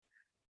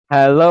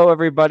Hello,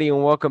 everybody,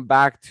 and welcome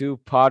back to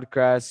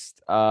Podcast.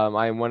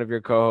 I am one of your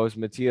co-hosts,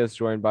 Matthias,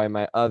 joined by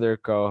my other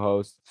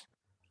co-host,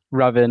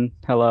 Robin,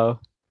 hello.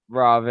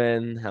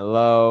 Robin.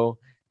 Hello,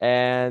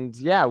 and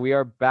yeah, we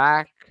are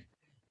back.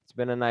 It's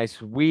been a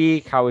nice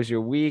week. How was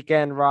your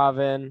weekend,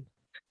 Robin?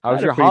 How I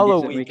was had a your pretty Hollow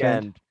decent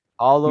weekend. weekend?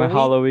 My Halloween?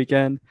 Hollow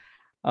weekend.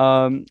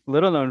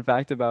 Little known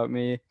fact about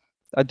me,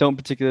 I don't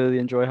particularly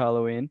enjoy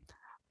Halloween.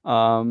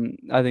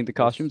 I think the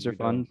Course costumes are you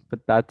don't. fun,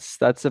 but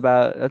that's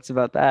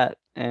about that.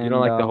 You don't And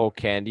like the whole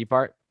candy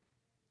part?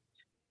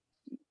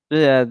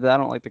 yeah, I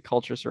don't like the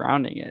culture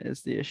surrounding it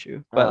is the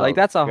issue. But like Oh God!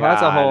 that's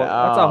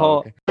a Oh, whole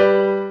okay.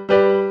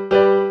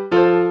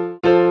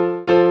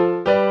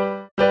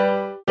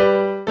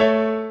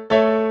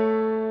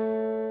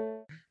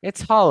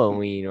 It's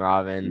Halloween,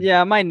 Robin.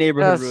 yeah, my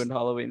neighborhood Just ruined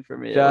Halloween for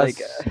me.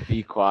 Just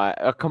be quiet.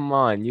 Oh, come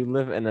on. You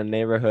live in a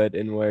neighborhood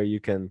in where you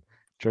can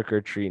trick or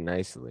treat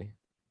nicely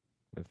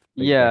with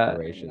big yeah, I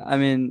decorations.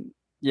 mean,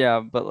 yeah,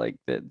 but like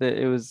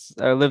it was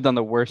I lived on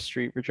the worst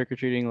street for trick or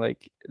treating.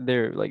 Like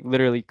there like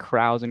literally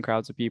crowds and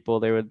crowds of people.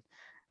 They would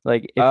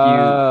like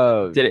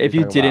Oh, you're if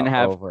you talking didn't about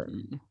have over.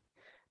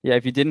 yeah,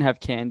 if you didn't have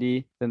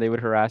candy, then they would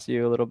harass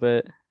you a little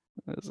bit.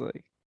 It was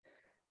like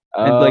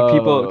and like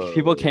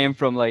people Oh, came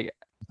from like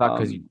I thought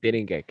because you um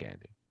didn't get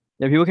candy.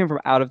 yeah, people came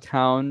from out of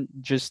town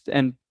just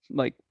and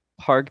like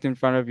parked in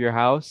front of your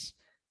house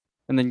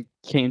and then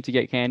came to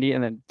get candy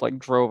and then like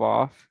drove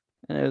off.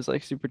 And it was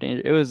like super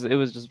dangerous. It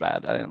was just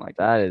bad. I didn't like it.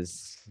 That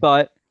is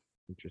But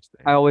I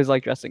interesting. always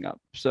like dressing up.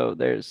 So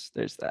there's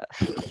that.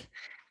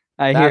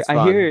 I hear That's I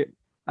fun. hear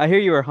I hear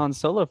you were Han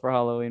Solo for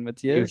Halloween, You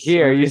Matthias.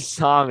 here, you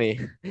saw me.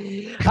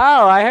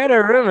 Oh, I heard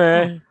a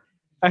rumor.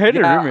 I heard a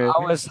Yeah, rumor.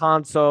 I was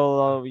Han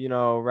Solo,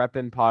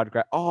 repping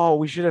podcast. Oh,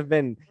 we should have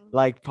been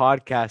like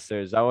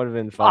podcasters. That would have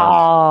been fun.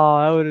 Oh,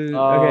 I would okay.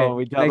 Oh,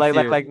 we don't Next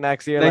year. like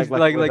next year, Next with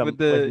like with with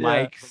the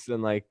yeah. mics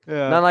and like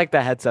Yeah. not like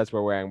the headsets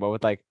we're wearing, but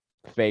with like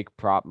fake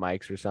prop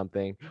mics or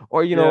something.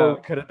 Or you know what Yeah.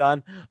 we could have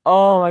done?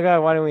 Oh my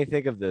God, why didn't we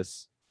think of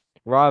this?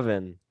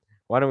 Robin,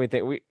 why don't we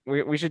think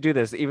we should do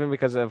this even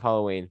because of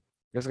Halloween?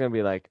 This is gonna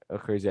be like a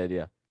crazy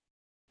idea.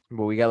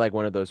 But we got like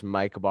one of those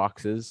mic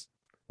boxes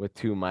with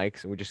two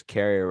mics, and we just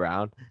carry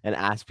around and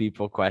ask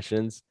people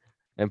questions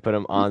and put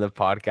them on the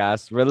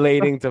podcast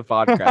relating to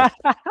podcast.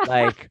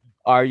 Like,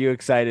 are you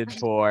excited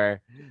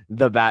for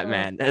the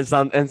Batman and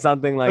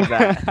something like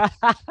that?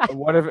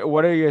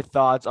 What are your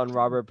thoughts on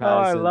Robert Oh,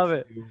 I Pattinson's love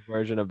it. new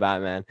version of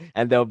Batman?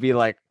 And they'll be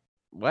like,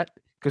 what?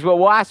 Because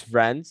we'll ask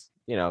friends,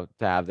 to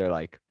have their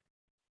like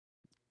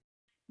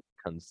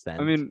I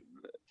consent mean,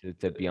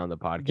 to be on the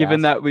given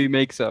podcast. that we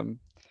make some.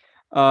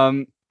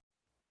 Um,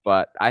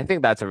 But I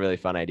think that's a really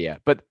fun idea.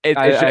 But I it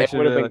actually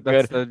would have really been like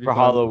good that'd be for fun.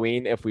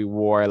 Halloween if we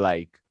wore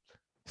like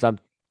some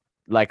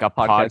like a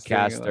Podcasting,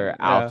 podcaster yeah.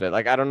 outfit.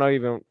 Like I don't know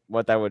even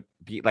what that would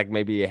be. Like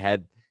maybe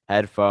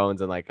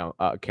headphones and like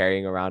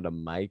carrying around a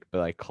mic. But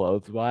like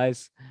clothes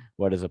wise,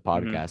 what does a Hmm.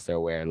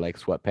 podcaster wear? Like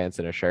sweatpants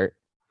and a shirt.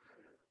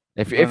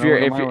 I don't know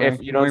what am I If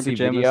wearing? you I'm don't wearing see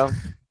pajamas. video,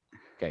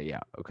 okay,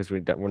 yeah, because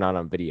we're not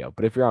on video.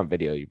 But if you're on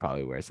video, you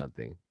probably wear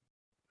something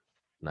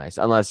nice,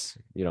 unless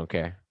you don't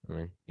care. I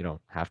mean, you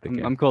don't have to I'm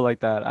care. I'm cool like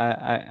that.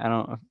 I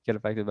don't get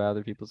affected by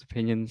other people's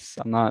opinions.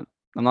 I'm not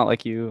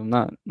like you. I'm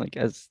not like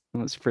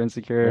I'm super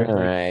insecure. All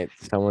Like right,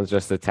 someone's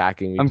just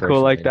attacking me I'm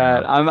cool like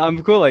personally that. now.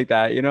 I'm cool like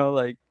that.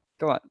 Like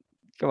come on,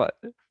 come on.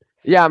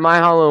 Yeah, my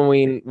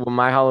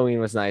Halloween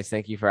was nice.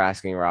 Thank you for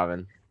asking,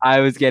 Robin. I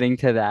was getting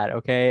to that,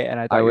 okay, and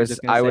I thought you were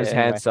just gonna I say was it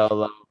Han anyway.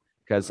 Solo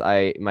because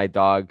I my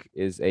dog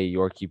is a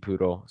Yorkie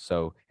poodle,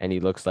 so and he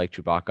looks like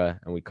Chewbacca,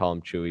 and we call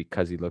him Chewie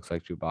because he looks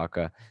like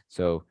Chewbacca.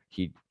 So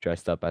he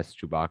dressed up as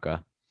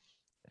Chewbacca,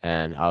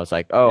 and I was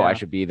like, oh, I Yeah,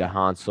 should be the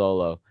Han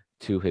Solo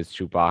to his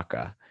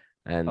Chewbacca.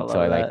 I And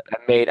so love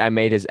that. I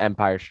made his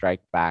Empire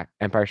Strikes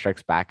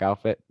Back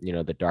outfit,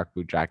 the dark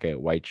blue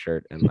jacket, white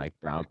shirt, and like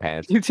brown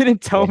pants. You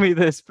didn't tell Yeah. me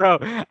this, bro.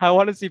 I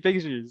want to see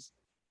pictures.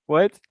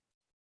 What?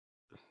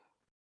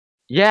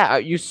 Yeah,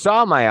 you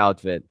saw my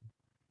outfit.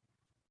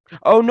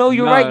 Oh no,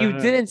 you're right. No, You no,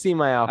 no. didn't see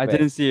my I outfit.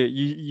 didn't see it.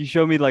 You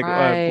showed me like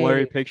a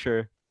blurry Right.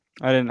 picture.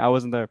 I didn't. I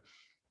wasn't there.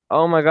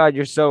 Oh my God,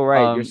 you're so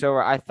right. You're Um, so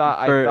right.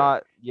 I for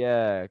thought,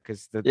 yeah,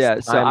 because the yeah.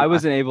 So time I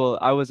was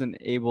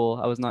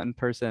not in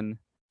person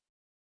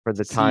for to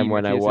the see time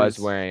when I was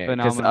Matthias's wearing it.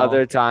 Because the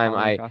other phenomenal time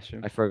Halloween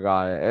costume. I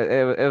forgot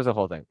it. It was a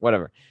whole thing.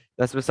 Whatever.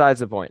 That's besides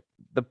the point.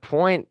 The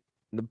point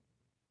the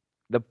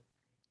the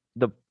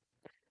the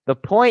the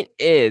point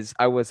is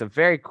I was a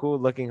very cool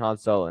looking Han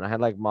Solo and I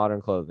had like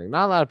modern clothing.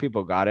 Not a lot of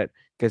people got it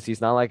because he's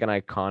not like an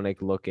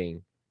iconic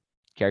looking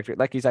character.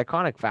 Like he's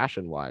iconic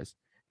fashion wise,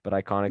 but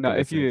iconic No, in the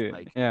if sense you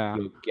like yeah.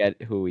 you'll get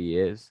who he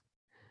is.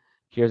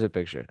 Here's a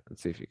picture.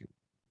 Let's see if you can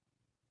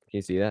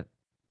you see that?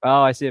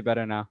 Oh, I see it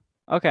better now.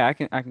 Okay, I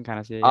can kind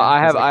of see it.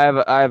 Yeah, it's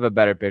like I have a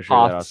better picture that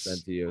I'll send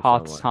Hoth's to you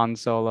Hoth's somewhere. Han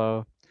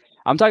Solo.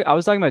 I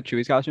was talking about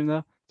Chewie's costume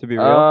though. To be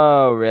real.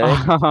 Oh, really?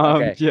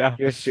 Okay. Yeah.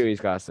 Here's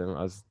Chewie's costume.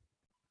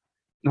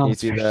 No, Can you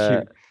that's see very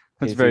cute. can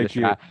That's you see very the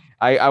cute. shot?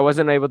 I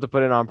wasn't able to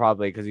put it on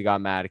properly because he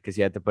got mad because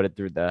he had to put it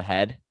through the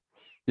head,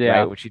 right?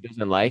 Yeah. Which he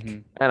doesn't like, Hmm.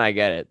 and I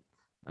get it.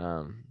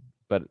 Um,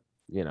 but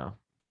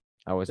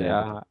I wasn't able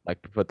Yeah. to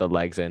like put the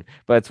legs in,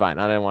 but it's fine.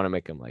 I didn't want to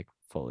make him like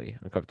fully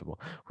uncomfortable.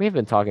 We have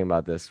been talking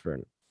about this for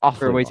an For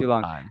awfully way long too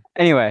long. time.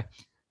 Anyway,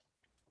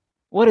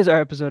 what is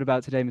our episode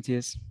about today,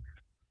 Matthias?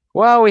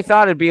 Well, we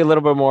thought it'd be a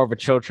little bit more of a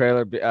chill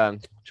episode.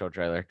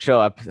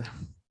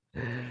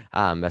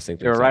 I'm messing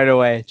You're things up. right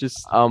away.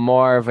 Just A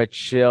more of a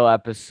chill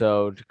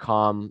episode,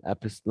 calm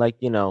episode, like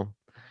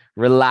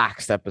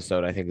relaxed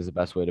episode. I think is the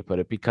best way to put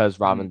it because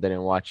Robin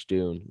didn't watch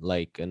Dune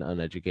like an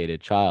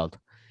uneducated child,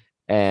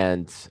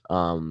 and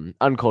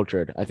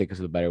uncultured. I think is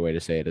the better way to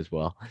say it as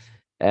well.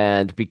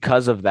 And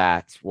because of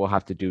that, we'll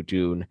have to do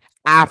Dune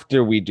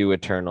after we do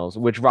Eternals,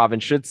 which Robin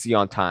should see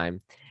on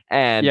time.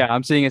 And yeah,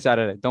 I'm seeing it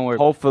Saturday. Don't worry.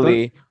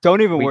 hopefully,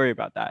 Don't even we worry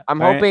about that.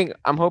 I'm all right?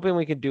 hoping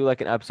we could do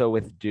like an episode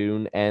with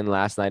Dune and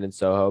Last Night in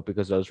Soho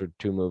because those were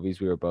two movies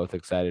we were both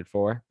excited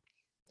for.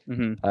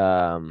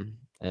 Mhm.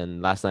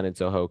 And Last Night in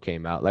Soho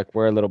came out. Like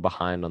we're a little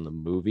behind on the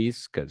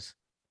movies because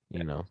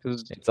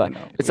it's like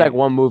like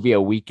one movie a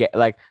weekend.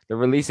 Like they're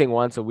releasing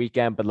once a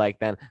weekend, but like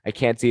then I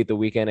can't see it the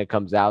weekend it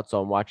comes out, so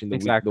I'm watching the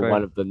Exactly.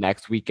 one of the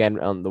next weekend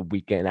on the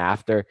weekend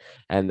after,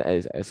 and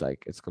it's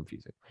like it's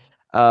confusing.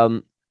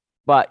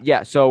 But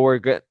yeah, so we're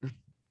good.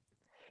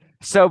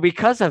 So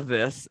because of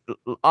this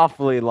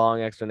awfully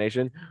long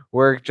explanation,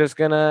 we're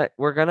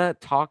gonna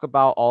talk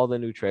about all the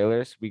new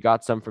trailers. We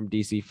got some from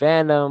DC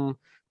Fandom.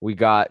 We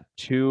got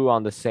two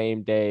on the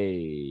same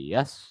day.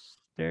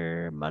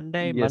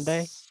 Monday.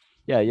 Yes.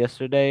 Yeah,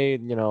 yesterday.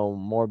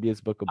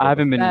 Morbius Book of I Boba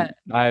haven't been. Fett.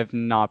 I have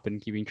not been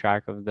keeping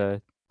track of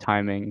the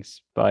timings,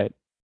 but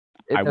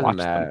It I doesn't watched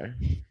them. matter,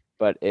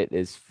 but it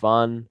is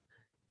fun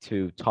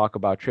to talk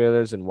about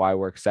trailers and why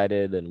we're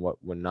excited and what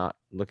we're not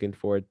looking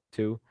forward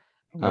to.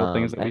 Little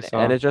things that we saw.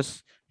 And it's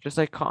just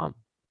like calm,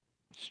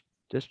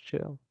 just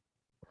chill.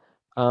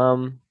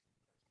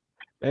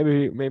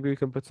 Maybe we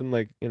can put some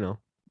like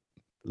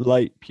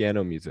light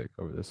piano music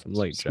over this, some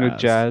light Smooth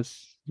jazz.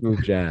 jazz.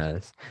 Smooth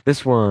jazz.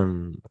 This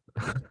one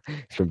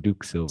is from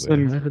Duke Silver.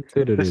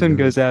 This one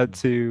goes out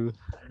to.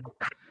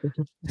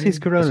 This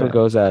one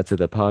goes out to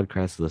the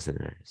podcast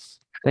listeners.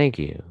 Thank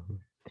you.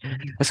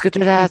 Let's get to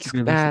that.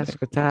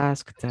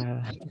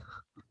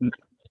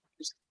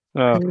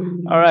 Oh,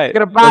 all right.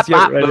 Let's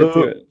get right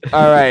into it.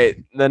 All right,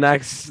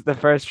 the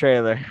first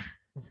trailer.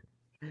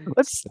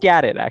 Let's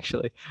scat it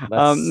actually.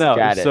 No,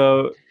 scat it.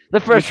 so The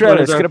first which one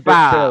trailer is is our gonna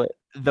first trailer?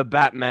 the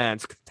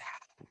Batman's.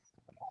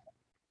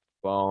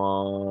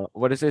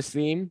 What is this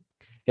theme?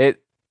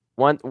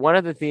 One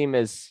of the theme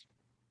is.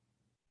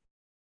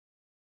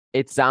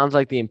 It sounds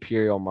like the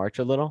Imperial March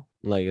a little.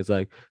 Like it's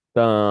like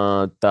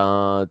dun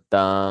dun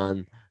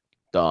dun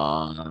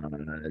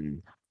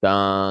dun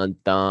dun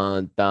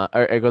dun dun.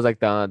 Or it goes like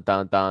dun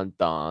dun dun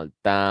dun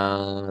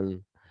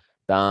dun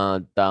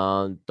dun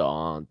dun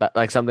dun.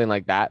 Like something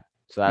like that.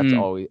 So I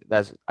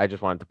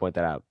just wanted to point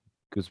that out.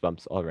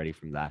 Goosebumps already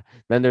from that.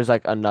 Then there's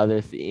like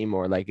another theme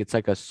or like it's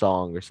like a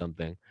song or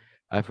something.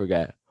 I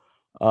forget.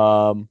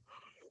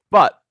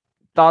 But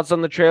thoughts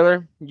on the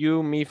trailer?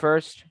 You, me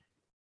first.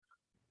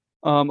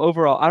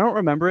 Overall, I don't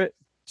remember it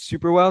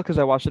super well because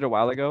I watched it a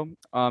while ago.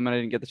 And I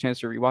didn't get the chance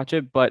to rewatch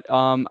it. But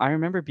I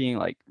remember being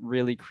like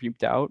really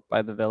creeped out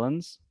by the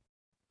villains.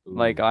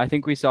 Like I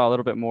think we saw a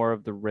little bit more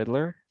of the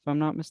Riddler, if I'm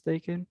not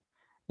mistaken.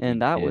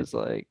 And that was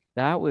like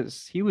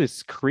he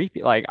was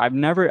creepy. Like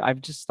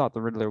I've just thought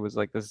the Riddler was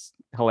like this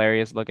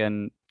hilarious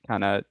looking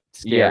kind of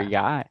scary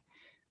guy.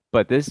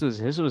 But this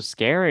was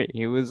scary.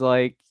 He was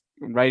like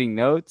writing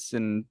notes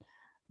and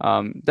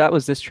that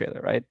was this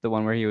trailer, right? The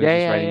one where he was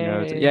just writing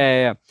notes.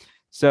 Yeah.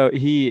 So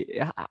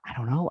I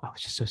don't know. I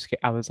was just so scared.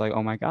 I was like,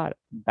 oh my God,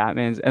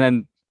 Batman's. And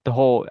then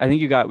I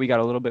think we got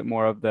a little bit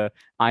more of the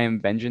I Am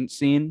Vengeance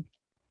scene,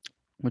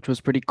 which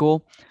was pretty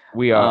cool.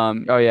 We are.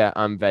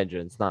 I'm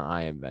Vengeance, not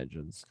I Am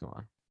Vengeance. Come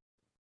on.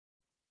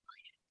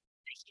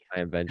 I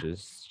Am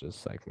Vengeance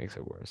just like makes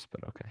it worse,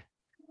 but okay.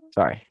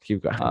 Sorry,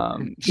 keep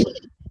going.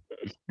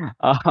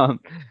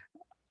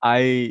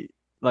 I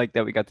like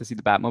that we got to see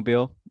the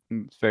Batmobile.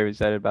 I'm very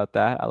excited about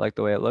that. I like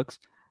the way it looks,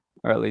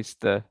 or at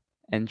least the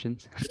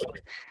engines.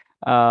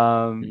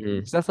 So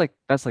that's like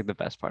the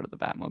best part of the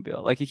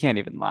Batmobile. Like you can't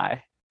even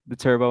lie. The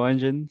turbo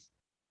engines.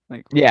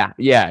 Like yeah.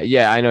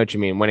 I know what you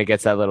mean. When it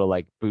gets that little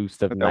like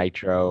boost of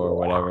nitro or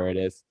whatever it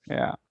is.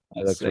 Yeah,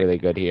 it looks really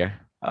good here.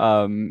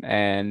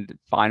 And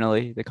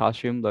finally, the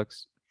costume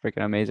looks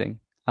freaking amazing.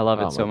 I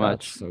love it so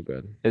much. So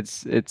good.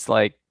 It's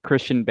like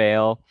Christian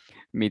Bale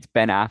meets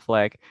Ben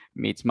Affleck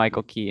meets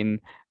Michael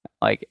Keaton,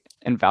 like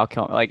and Val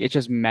Kilmer. Like it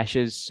just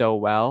meshes so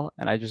well,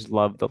 and I just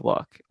love the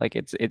look. Like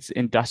it's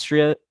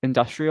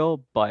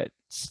industrial but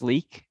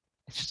sleek.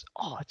 It's just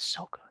it's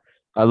so good.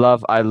 I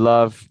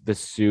love the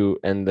suit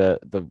and the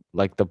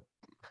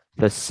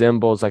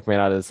symbols like made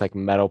out of this like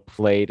metal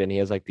plate, and he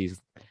has like these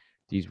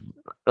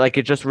like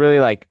it's just really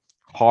like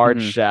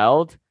hard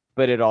shelled,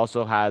 but it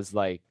also has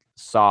like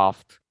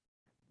soft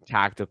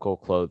tactical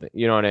clothing.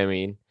 You know what I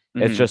mean?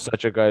 It's just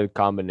such a good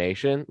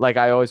combination. Like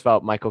I always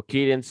felt Michael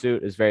Keaton's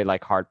suit is very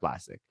like hard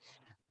plastic.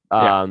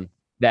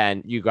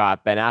 Then you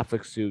got Ben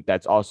Affleck's suit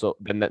that's also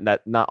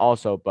that not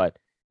also, but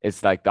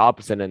it's like the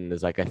opposite, and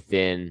there's like a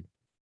thin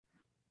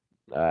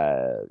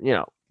you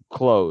know,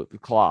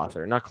 cloth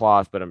or not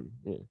cloth, but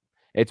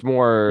it's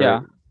more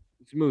Yeah.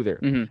 smoother.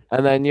 Hmm.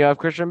 And then you have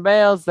Christian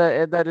Bale's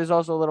that is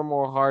also a little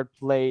more hard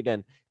played,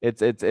 and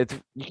it's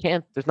you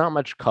can't. There's not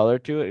much color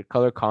to it.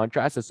 Color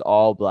contrast. It's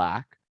all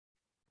black.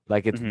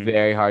 Like it's Hmm.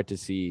 very hard to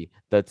see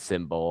that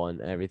symbol and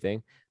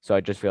everything. So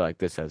I just feel like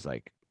this has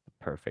like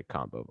perfect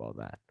combo of all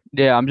that.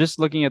 Yeah, I'm just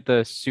looking at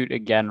the suit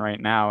again right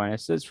now, and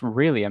it's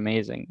really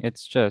amazing.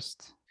 It's a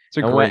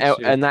And when great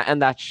suit.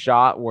 and that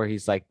shot where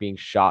he's like being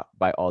shot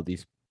by all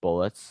these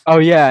bullets, Oh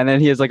yeah, and then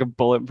he has like a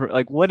bullet.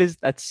 Like, what is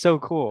that's so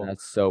cool.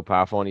 that's so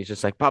powerful. And he's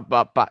just like pop,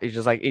 pop, pop. He's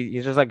just like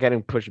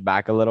getting pushed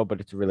back a little, but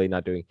it's really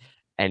not doing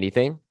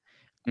anything.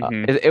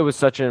 Hmm. It was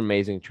such an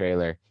amazing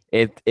trailer.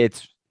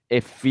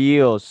 It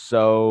feels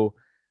so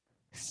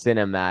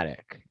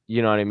cinematic.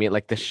 You know what I mean?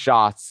 Like the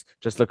shots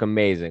just look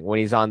amazing when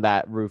he's on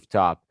that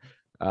rooftop.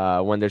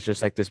 When there's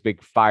just like this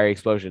big fire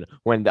explosion,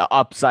 when the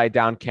upside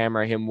down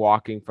camera, him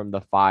walking from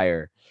the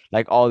fire,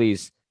 like all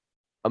these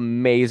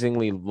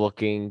amazingly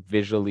looking,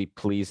 visually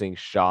pleasing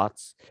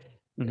shots.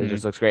 It Hmm.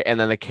 just looks great. And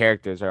then the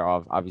characters are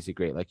all obviously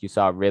great. Like you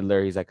saw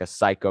Riddler, he's like a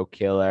psycho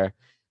killer.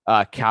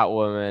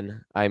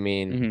 Catwoman, I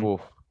mean, Hmm.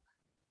 oof,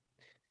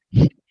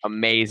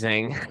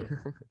 amazing.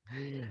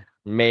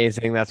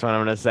 Amazing. That's what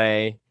I'm gonna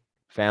say.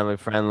 Family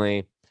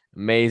friendly,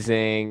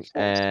 amazing.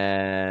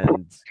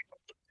 And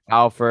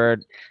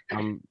Alfred,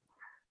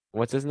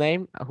 what's his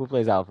name? Who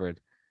plays Alfred?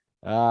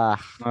 Come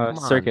on.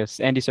 Circus,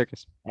 Andy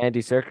Circus.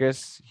 Andy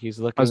Circus. I was very He's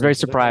looking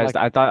surprised.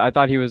 like I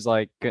thought he was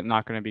like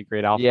not gonna be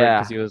great Alfred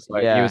because yeah, he was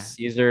yeah.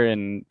 Caesar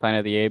in Planet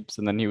of the Apes,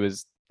 and then he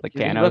was like He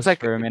looks Thanos like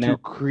for a too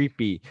minute.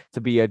 creepy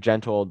to be a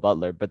gentle old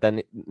butler, but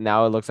then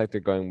now it looks like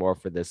they're going more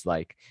for this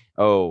like,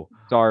 oh,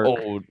 Dark,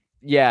 old,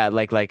 yeah,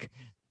 like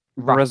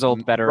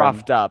grizzled veteran.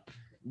 roughed up.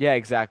 Yeah,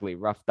 exactly.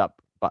 Roughed up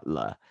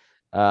butler.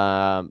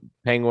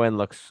 Penguin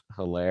looks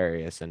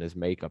hilarious and his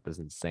makeup is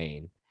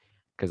insane.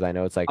 Because I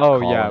know it's like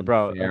Oh yeah, Colin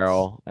bro. That's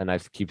Farrell, and I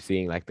keep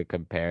seeing like the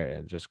compare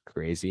and just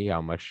crazy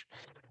how much.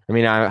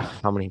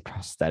 How many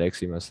prosthetics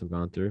he must have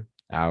gone through,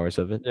 hours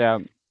of it. yeah.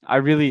 I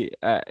really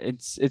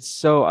it's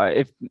so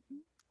if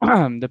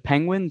the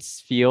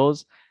Penguins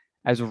feels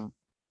as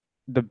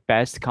the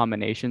best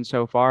combination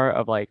so far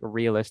of like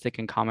realistic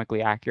and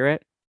comically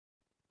accurate.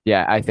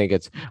 Yeah, I think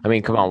it's. I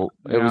mean, come on,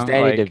 You it was know,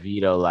 Danny like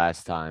DeVito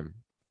last time.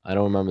 I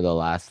don't remember the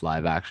last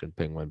live action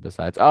Penguin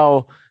besides.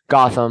 Oh,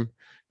 Gotham.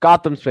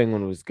 Gotham's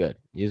Penguin was good.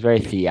 He was very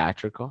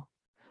theatrical.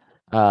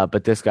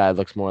 But this guy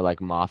looks more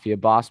like Mafia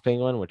Boss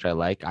Penguin, which I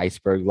like.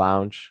 Iceberg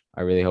Lounge.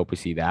 I really hope we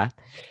see that.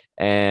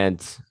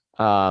 And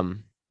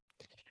um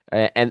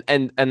and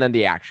then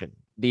the action,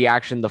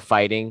 the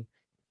fighting,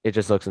 it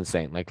just looks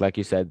insane. Like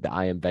you said, the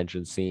I Am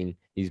Vengeance scene.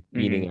 He's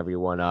beating mhm.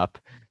 everyone up.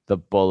 The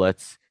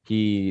bullets.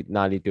 He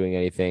not doing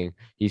anything.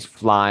 He's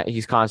flying.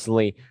 He's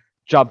constantly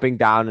jumping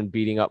down and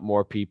beating up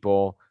more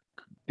people.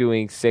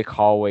 Doing sick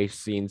hallway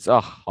scenes. Oh,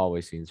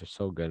 hallway scenes are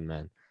so good,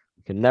 man.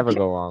 You can never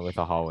go wrong with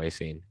a hallway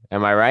scene.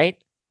 Am I right?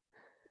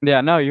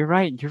 Yeah, no, you're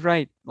right. You're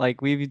right.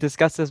 Like we've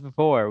discussed this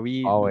before.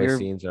 Hallway We're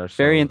scenes are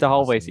very so into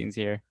hallway awesome. scenes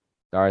here.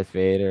 Darth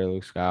Vader,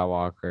 Luke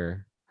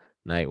Skywalker,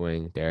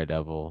 Nightwing,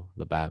 Daredevil,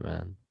 the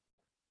Batman.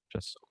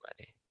 Just so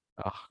many.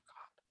 Oh,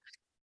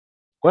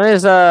 when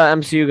is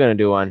MCU gonna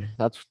do one?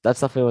 That's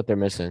definitely what they're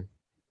missing.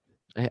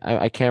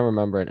 I can't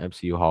remember an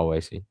MCU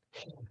hallway scene.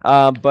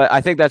 But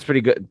I think that's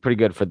pretty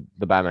good for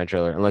the Batman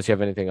trailer. Unless you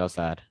have anything else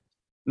to add.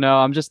 No,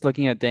 I'm just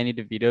looking at Danny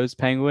DeVito's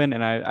Penguin,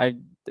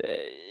 and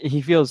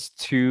he feels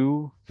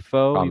too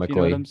faux, if you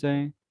know what Comically, I'm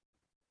saying.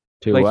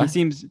 to Like what?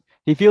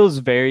 he feels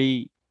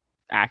very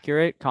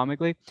accurate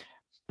comically,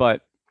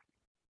 but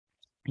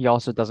he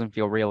also doesn't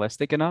feel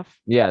realistic enough,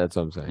 Yeah, that's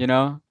what I'm saying. you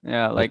know?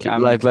 Yeah, Like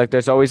like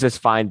there's always this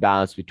fine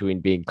balance between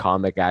being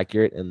comic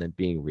accurate and then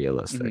being mhm.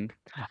 realistic.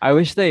 I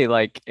wish they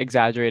like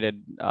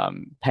exaggerated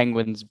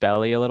Penguin's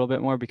belly a little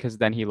bit more because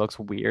then he looks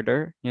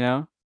weirder, you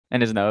know?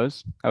 And his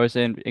nose. I wish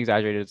they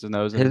exaggerated his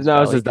nose and His his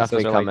nose belly is because those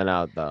definitely are like coming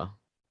out though.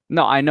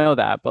 no, I know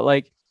that, but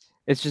like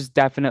it's just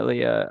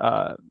definitely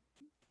a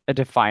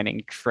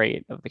defining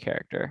trait of the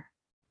character.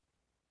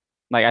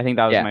 Like I think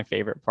that was Yeah. my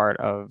favorite part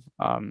of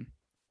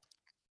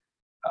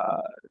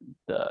uh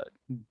the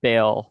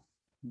Bale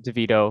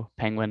DeVito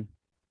Penguin.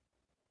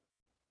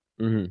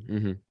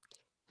 Mm-hmm.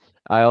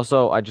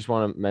 I just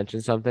want to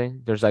mention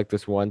something. There's like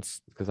this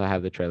once because I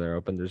have the trailer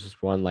open. There's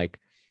this one like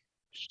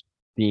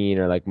scene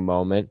or like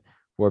moment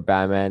where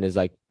Batman is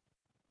like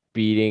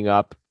beating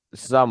up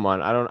someone.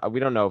 We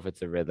don't know if it's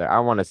the Riddler. I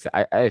want to say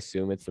I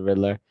assume it's the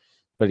Riddler,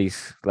 but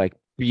he's like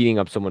beating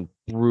up someone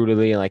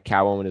brutally and like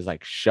Catwoman is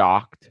like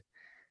shocked,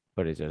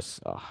 but it's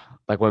just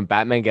like when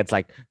Batman gets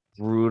like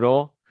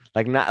brutal,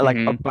 like not like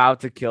Hmm.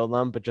 about to kill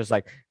them, but just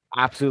like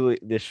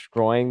absolutely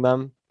destroying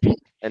them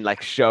and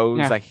like shows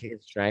Yeah. like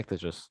his strength is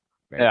just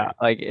Yeah, very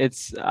like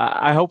it's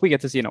I hope we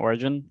get to see an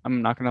origin.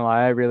 I'm not gonna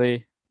lie, I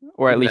really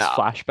or at least no.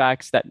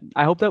 flashbacks that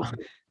I hope that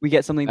we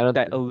get something I don't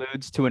that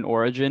alludes to an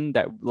origin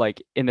that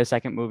like in the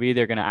second movie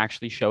they're gonna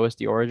actually show us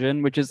the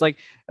origin, which is like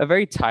a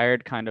very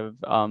tired kind of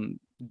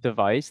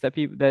device that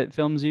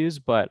films use,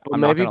 but Well,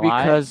 I'm not maybe gonna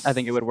lie, I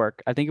think it because would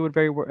work. I think it would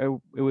very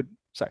it would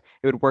sorry,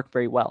 it would work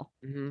very well.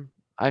 mhm,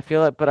 I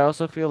feel it, but I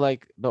also feel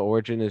like the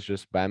origin is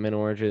just Batman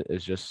origin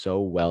is just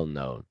so well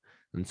known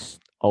and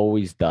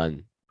always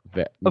done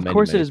Of many,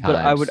 course it many is, but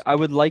times. I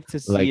would like to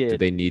see Like, do it.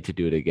 they need to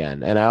do it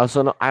again? And I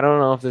also know I don't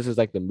know if this is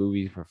like the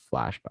movie for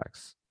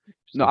flashbacks.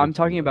 Just No, like a I'm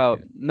talking few about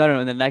again. no,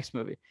 in the next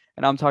movie,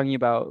 and I'm talking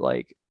about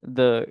like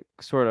the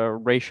sort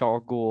of Ra's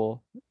al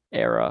Ghul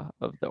era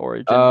of the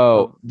origin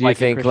Oh, of do you like in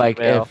think Christian like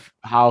Bale. if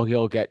how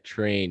he'll get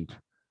trained will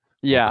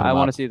Yeah, I come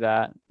want to up? see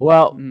that.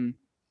 Well, Mm.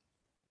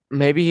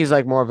 maybe he's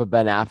like more of a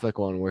Ben Affleck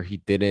one where he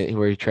didn't,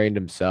 where he trained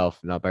himself,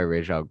 not by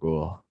Ra's al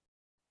Ghul.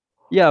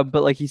 Yeah,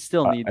 but like he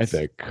still I needs.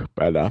 think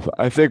Ben Affleck.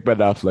 I think Ben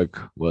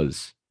Affleck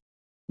was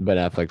Ben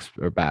Affleck's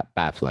or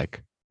Batfleck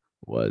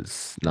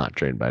was not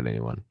trained by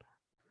anyone.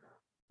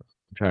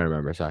 I'm trying to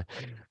remember, sorry.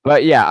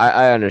 But yeah,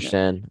 I Yeah,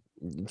 understand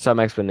some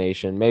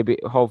explanation, maybe,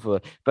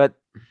 hopefully. But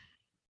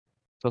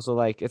it's also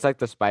like it's like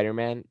the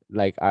Spider-Man,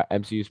 like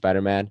MCU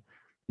Spider-Man,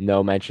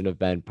 no mention of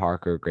Ben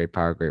Parker, great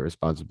power, great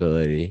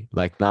responsibility.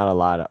 Like not a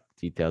lot of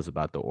details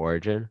about the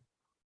origin.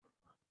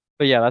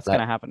 but yeah, that's That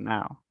gonna happen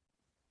now.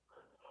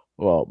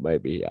 well,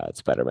 maybe yeah, it's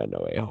Spider-Man No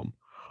Way Home.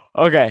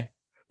 Okay,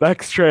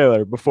 next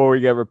trailer before we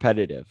get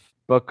repetitive.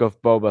 Book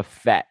of Boba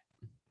Fett.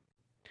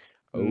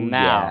 Oh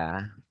Now,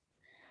 yeah.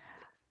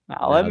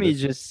 let Now me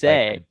this just looks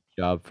like a say.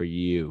 job for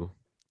you.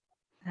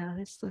 Now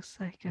this looks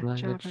like a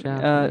Like a job. job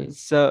for you.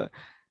 So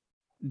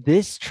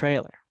this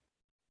trailer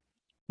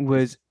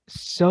was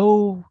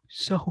so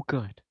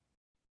good.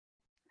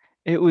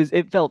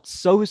 It felt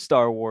so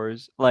Star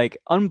Wars, like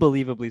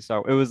unbelievably Star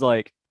Wars. It was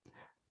like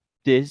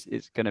this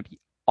is gonna be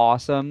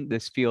awesome.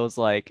 This feels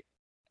like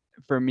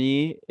for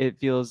me, it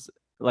feels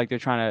like they're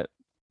trying to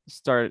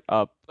start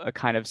up a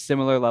kind of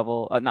similar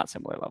level, not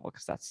similar level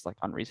because that's like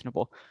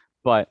unreasonable,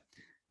 but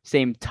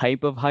same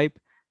type of hype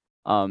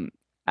um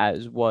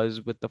as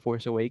was with The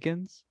Force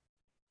Awakens.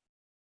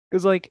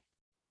 Because like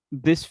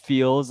this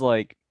feels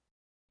like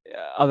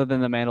other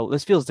than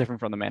this feels different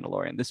from The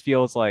Mandalorian. This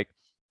feels like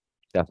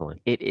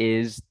Definitely. it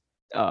is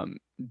um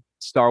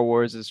Star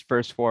Wars'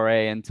 first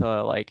foray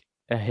into like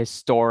a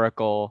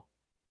historical,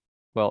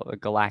 well, a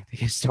galactic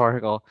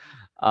historical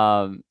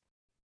um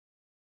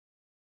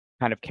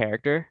kind of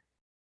character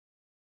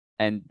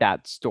and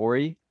that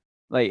story.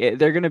 Like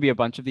there are going to be a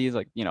bunch of these,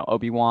 like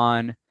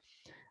Obi-Wan,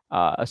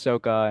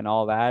 Ahsoka, and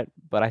all that.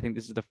 But I think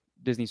this is the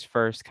Disney's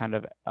first kind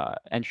of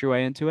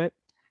entryway into it,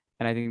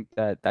 and I think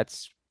that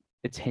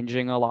it's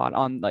hinging a lot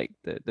on like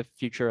the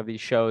future of these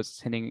shows.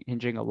 It's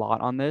hinging a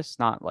lot on this,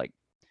 not like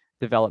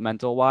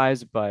developmental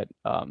wise, but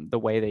the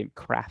way they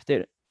craft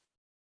it.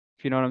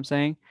 If you know what I'm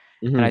saying,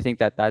 and I Hmm. think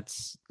that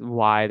that's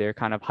why they're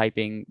kind of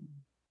hyping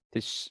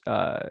this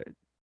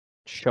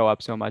show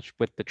up so much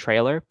with the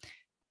trailer.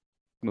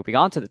 Moving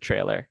on to the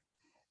trailer,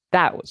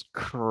 that was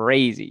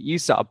crazy. You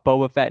saw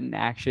Boba Fett in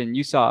action.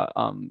 You saw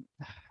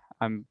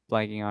I'm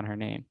blanking on her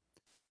name.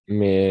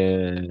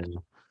 Man,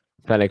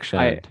 Fennec I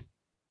Shand.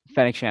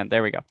 Fennec Shand.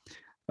 There we go.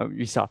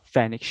 You saw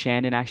Fennec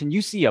Shand in action.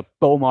 You see a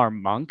Bomar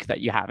Monk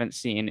that you haven't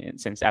seen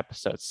since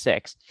episode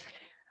 6.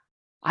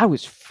 I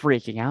was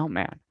freaking out,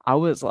 man. I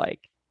was like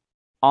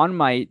on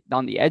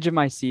the edge of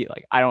my seat.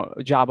 Like I don't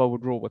Jabba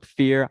would rule with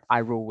fear. I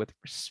rule with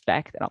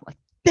respect, and I'm like,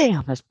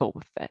 damn, that's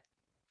Boba Fett.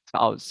 So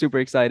I was super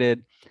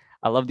excited.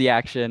 I love the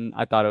action.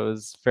 I thought it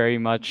was very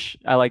much.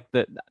 I like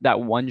that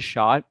one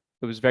shot.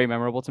 It was very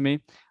memorable to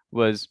me.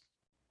 Was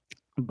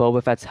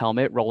Boba Fett's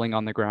helmet rolling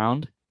on the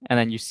ground, and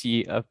then you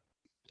see a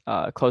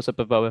close up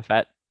of Boba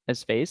Fett,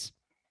 his face,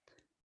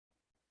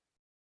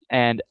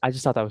 and I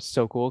just thought that was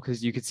so cool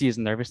because you could see his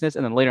nervousness,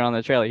 and then later on in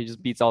the trailer, he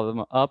just beats all of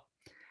them up,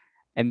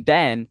 and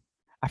then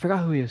I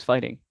forgot who he was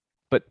fighting,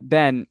 but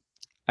then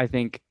I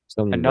think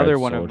Some red another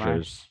one of my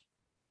soldiers.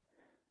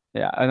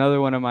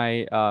 another one of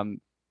my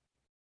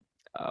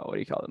what do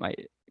you call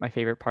it? My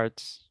favorite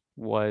parts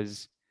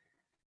was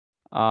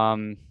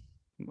um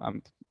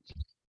I'm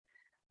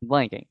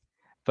blanking,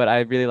 but I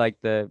really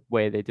like the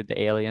way they did the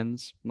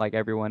aliens, like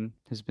everyone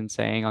has been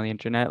saying on the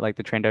internet, like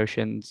the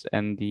Trandoshans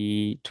and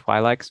the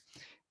Twi'leks,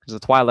 because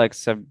the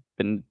Twi'leks have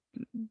been,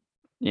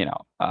 you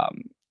know,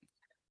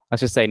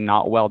 let's just say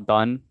not well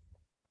done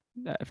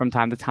from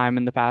time to time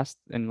in the past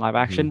in live Mhm.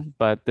 action,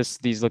 but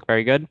these look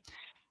very good.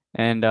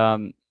 And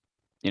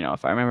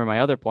if I remember my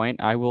other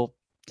point, I will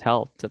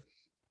tell to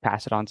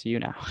pass it on to you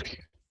now.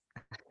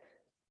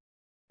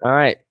 All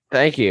right,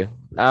 thank you.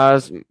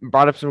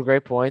 Brought up some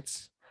great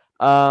points.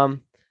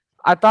 Um,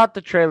 I thought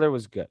the trailer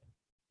was good.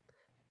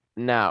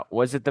 Now,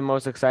 was it the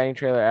most exciting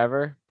trailer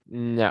ever?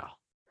 No.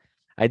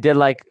 I did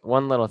like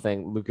one little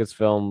thing.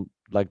 Lucasfilm,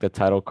 like the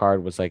title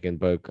card was like in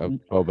Book of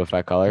Boba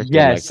Fett color. Did like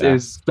Yes, it that.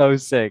 was so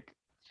sick.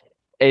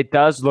 It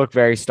does look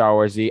very Star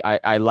Warsy.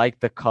 I like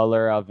the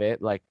color of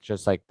it, like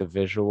just like the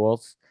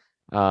visuals.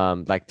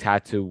 Like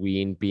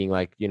Tatooine being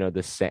like,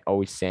 the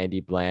always sandy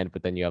bland,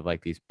 but then you have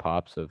like these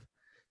pops of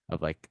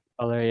like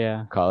Color,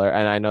 yeah. color.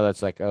 And I know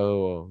that's like,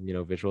 oh,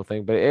 visual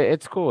thing, but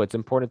it's cool. It's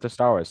important to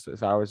Star Wars.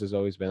 Star Wars has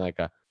always been like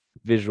a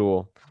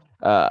visual,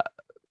 uh,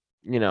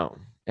 you know,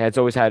 And it's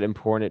always had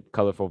important,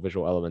 colorful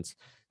visual elements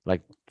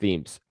like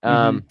themes.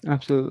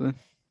 Absolutely.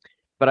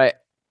 But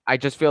I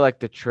just feel like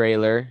the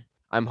trailer,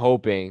 I'm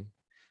hoping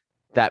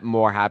that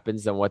more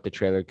happens than what the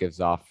trailer gives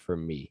off for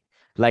me.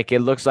 Like it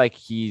looks like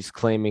he's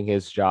claiming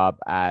his job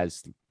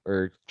as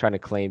or trying to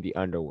claim the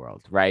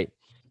underworld, right?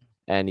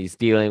 And he's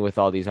dealing with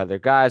all these other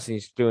guys and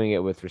he's doing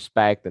it with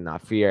respect and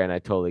not fear. And I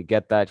totally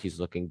get that. He's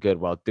looking good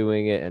while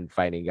doing it and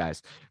fighting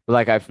guys. But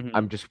like Mhm.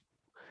 I'm just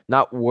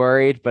not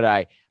worried, but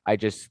I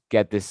just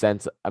get this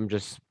sense I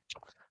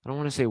don't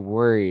want to say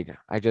worried.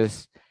 I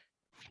just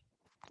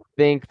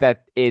think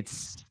that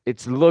it's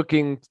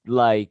looking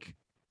like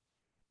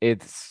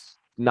it's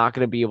not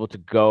going to be able to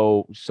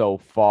go so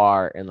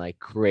far and like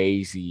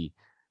crazy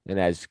and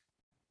as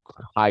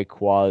high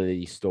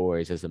quality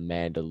stories as a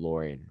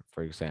Mandalorian,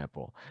 for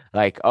example.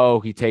 Like, oh,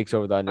 he takes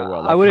over the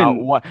underworld. I Like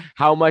wouldn't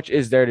how much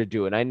is there to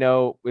do? And I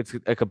know it's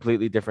a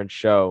completely different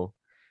show,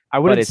 I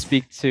but wouldn't it's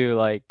speak to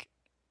like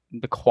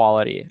the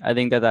quality. I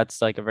think that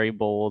that's like a very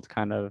bold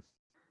kind of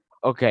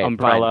okay, fine.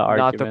 umbrella Not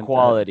the argument that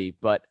quality,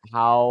 but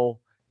how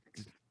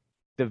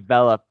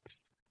develop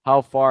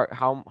how far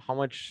how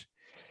much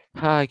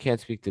I can't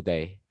speak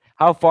today.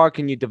 How far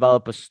can you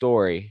develop a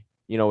story,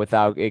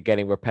 without it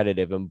getting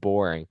repetitive and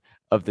boring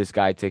of this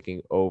guy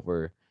taking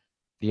over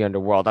the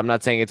underworld? I'm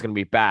not saying it's gonna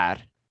be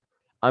bad.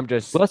 I'm well,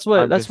 just that's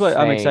I'm that's just what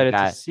I'm saying excited to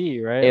that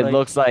see, right? it Like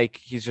looks like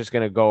he's just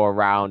gonna go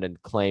around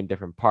and claim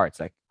different parts.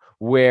 Like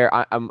where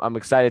I'm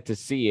excited to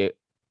see it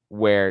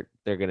where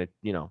they're gonna,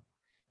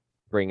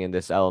 bring in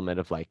this element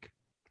of like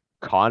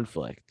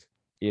conflict.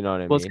 You know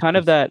what I well, it's mean? kind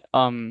of 'Cause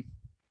that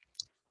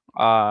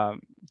uh,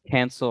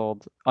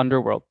 canceled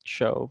Underworld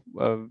show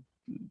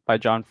by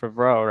John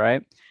Favreau,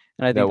 right?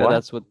 And I the think that what?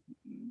 that's what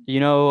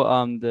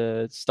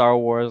the Star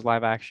Wars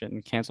live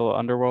action canceled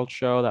Underworld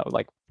show that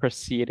like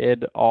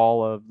preceded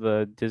all of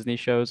the Disney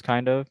shows,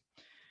 kind of.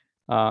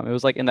 It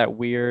was like in that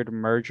weird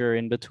merger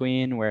in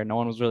between where no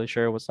one was really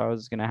sure what Star Wars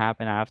was going to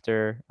happen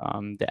after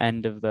the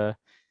end of the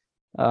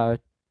uh,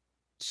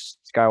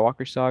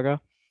 Skywalker saga.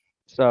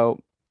 So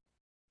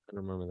I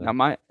don't remember now that.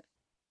 my,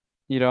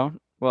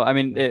 well, I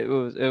mean, No.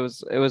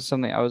 it was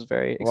something I was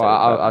very Well, excited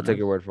about, I'll and take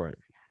your word for it.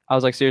 I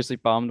was like seriously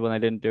bummed when I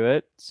didn't do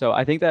it. So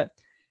I think that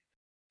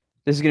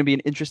this is going to be an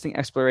interesting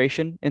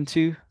exploration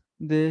into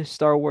the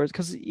Star Wars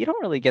because you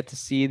don't really get to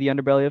see the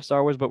underbelly of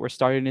Star Wars, but we're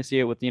starting to see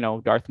it with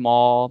Darth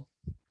Maul,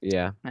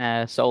 Yeah.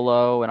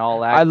 Solo, and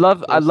all I that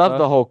love I cool love the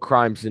stuff. whole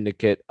crime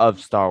syndicate of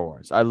Star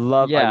Wars. I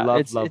Yeah, love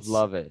it's love it's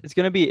love it. it's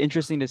going to be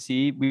interesting to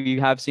see. We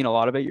have seen a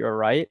lot of it. You're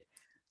right.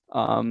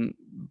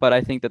 But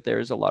I think that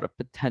there's a lot of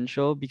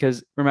potential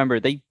because remember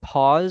they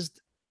paused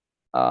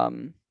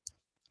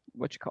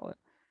what you call it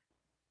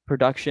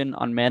production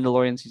on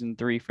Mandalorian season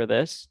 3 for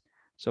this.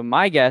 So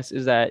my guess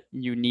is that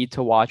you need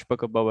to watch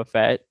Book of Boba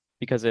Fett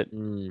because it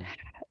Mm,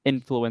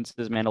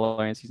 influences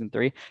Mandalorian season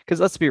 3. Because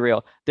let's be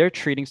real, they're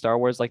treating Star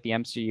Wars like the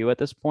MCU at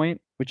this point,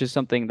 which is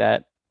something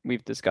that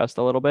we've discussed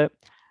a little bit.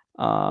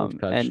 we've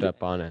touched And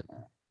up on it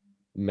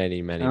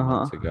many uh-huh,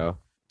 months ago.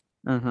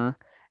 uh-huh.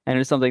 And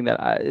it's something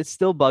that it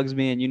still bugs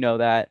me, and you know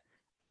that,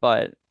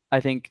 but I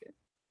think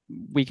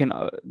we can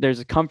there's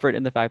a comfort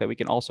in the fact that we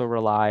can also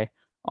rely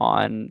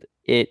on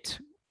it.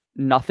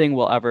 Nothing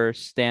will ever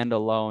stand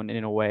alone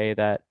in a way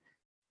that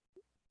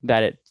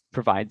it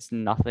provides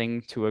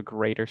nothing to a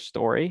greater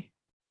story.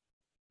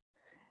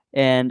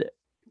 And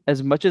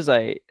as much as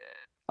I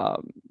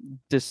um,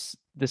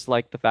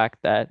 dislike the fact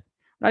that,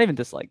 not even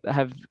dislike,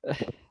 have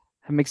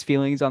mixed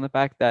feelings on the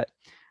fact that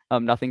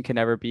nothing can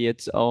ever be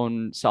its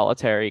own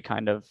solitary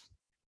kind of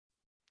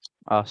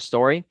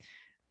story.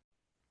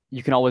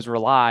 You can always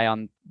rely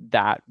on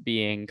that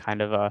being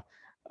kind of a,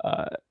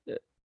 a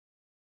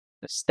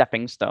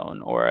stepping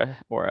stone or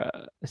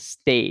a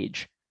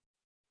stage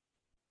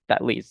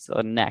that leads to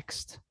the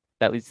next,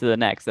 that leads to the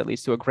next, that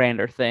leads to a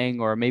grander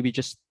thing, or maybe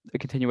just a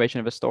continuation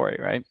of a story,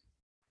 right?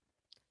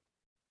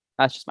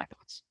 That's just my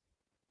thoughts.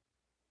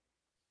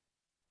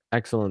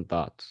 Excellent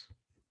thoughts.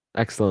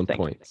 Excellent Thank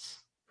you.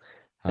 points.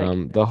 Thank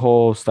you. The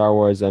whole Star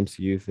Wars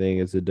MCU thing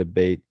is a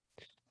debate,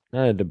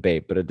 not a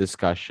debate, but a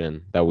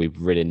discussion that we've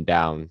written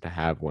down to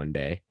have one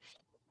day.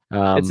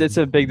 It's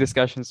a big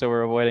discussion, so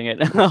we're avoiding it.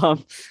 It's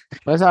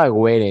not like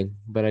waiting,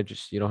 but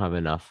you don't have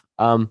enough.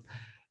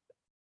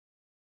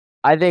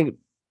 I think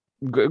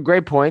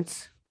great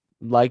points.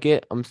 Like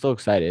it. I'm still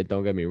excited.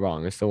 Don't get me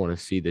wrong. I still want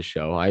to see the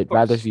show. Of I'd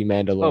rather course. see It's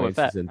Boba Mandalorian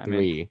Fett. season I mean,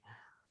 3.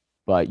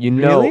 But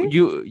really?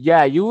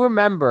 you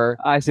remember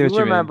I see you what you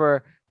mean.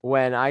 remember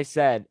when I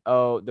said,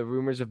 "Oh, the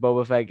rumors of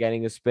Boba Fett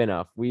getting a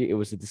spin-off." It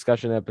was a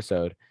discussion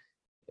episode.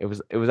 It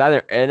was either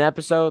an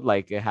episode,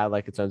 like it had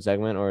like its own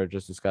segment, or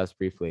just discussed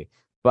briefly.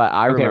 But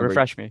I Okay, remember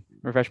refresh me.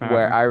 Refresh my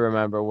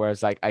memory. where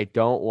it's like I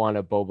don't want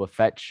a Boba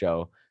Fett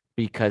show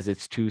because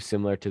it's too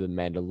similar to the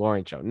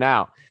Mandalorian show.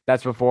 Now,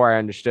 that's before I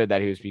understood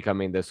that he was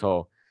becoming this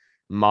whole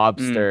Mm.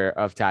 mobster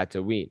of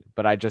Tatooine.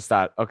 But I just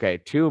thought, okay,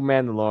 two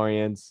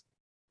Mandalorians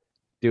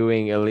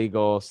doing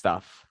illegal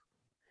stuff.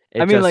 I It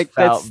mean, just like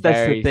felt that's the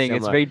very thing.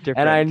 It's similar. very And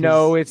different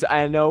because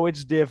I know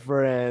it's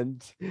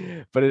different,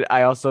 but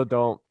I also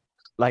don't.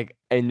 like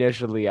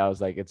initially I was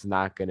like, it's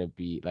not gonna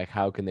be like,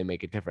 how can they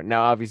make it different?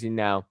 Now, obviously,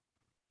 now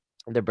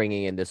they're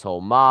bringing in this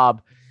whole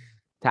mob,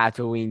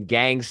 Tatooine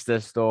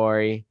gangsta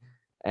story,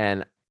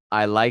 and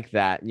I like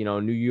that. You know,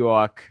 New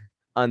York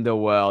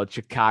underworld,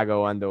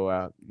 Chicago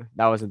underworld.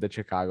 That wasn't the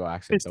Chicago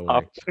accent, Please don't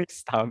stop. worry. Please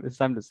stop. It's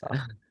time to stop.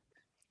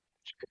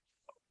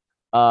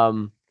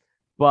 Um,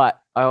 but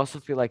I also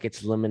feel like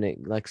it's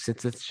limiting, like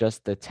since it's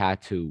just the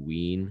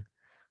Tatooine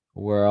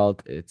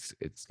world, it's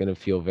gonna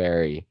feel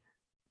very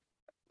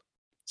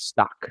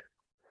stuck.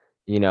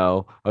 You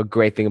know, a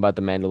great thing about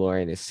The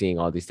Mandalorian is seeing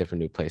all these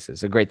different new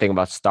places. A great thing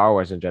about Star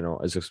Wars in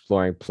general is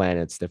exploring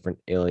planets, different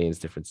aliens,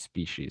 different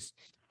species.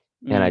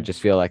 And I Mm. just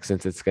feel like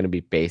since it's going to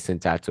be based in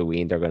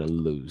Tatooine, they're going to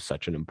lose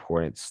such an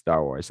important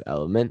Star Wars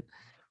element,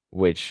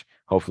 which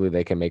hopefully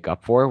they can make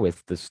up for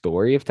with the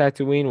story of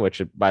Tatooine,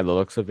 which by the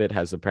looks of it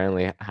has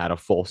apparently had a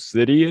full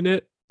city in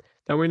it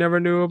that we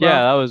never knew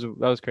Yeah, about.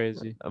 that was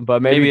crazy.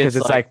 But maybe Maybe because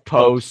it's it's like like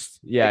post. post,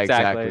 yeah,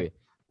 Exactly. exactly,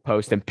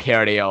 post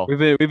Imperial We've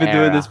been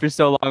doing this era. for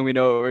so long. We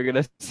know what we're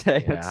gonna say.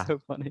 That's Yeah. so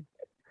funny.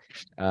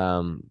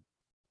 Um,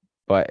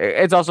 but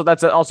it's also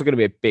that's also going to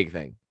be a big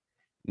thing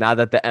now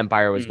that the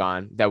Empire was Mm.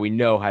 gone, that we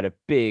know had a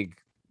big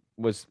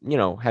was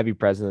heavy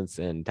presence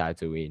in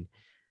Tatooine.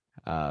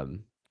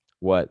 Um,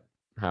 what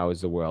how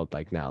is the world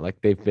like now?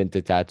 Like they've been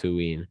to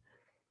Tatooine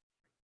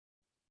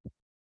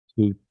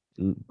two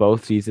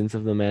both seasons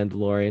of The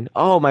Mandalorian.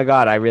 Oh my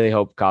god, I really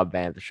hope Cobb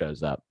Vanth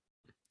shows up.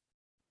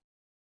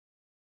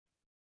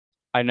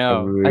 I I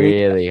know.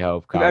 really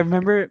hope I Cobb.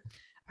 remember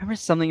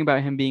something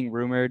about him being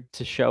rumored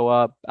to show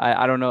up.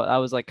 I don't know. That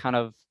was like kind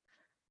of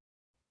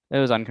it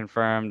was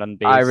unconfirmed,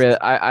 unbased.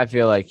 I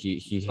feel like he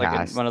It's like in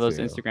has one of those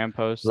to. Instagram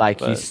posts, Like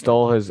he but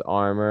stole his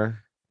armor.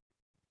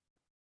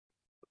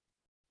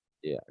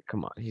 Yeah,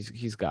 come on.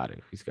 He's got to.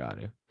 He's got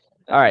to.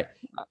 All right.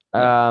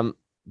 yeah.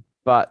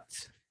 But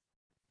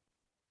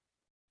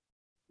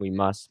we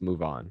must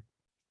move on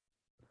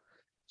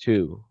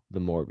to the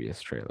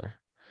Morbius trailer.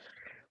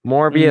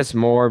 Mm,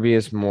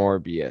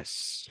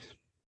 Morbius.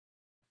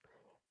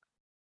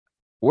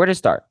 Where to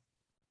start?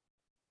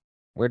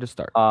 Where to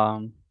start?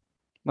 um,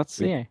 let's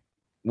We see.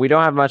 we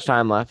don't have much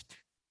time left.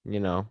 We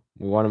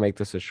want to make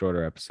this a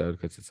shorter episode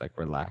because it's like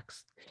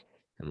relaxed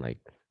and like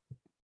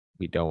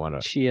we don't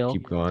want to Chill.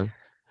 keep going.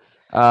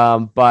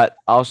 But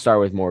I'll start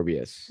with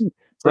Morbius.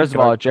 It's a First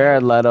of all, dark.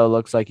 Jared Leto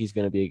looks like he's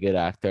gonna be a good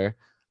actor.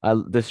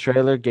 This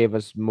trailer gave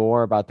us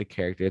more about the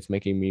character. It's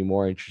making me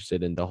more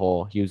interested in the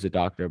whole. He was a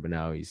doctor, but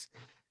now he's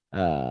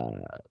uh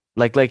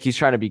like he's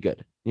trying to be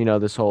good.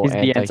 This whole He's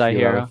the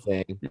anti-hero anti-hero.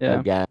 thing Yeah.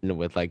 again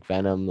with like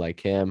Venom, like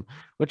him,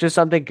 which is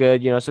something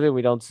good. Something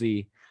we don't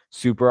see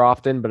super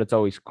often, but it's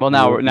always Well,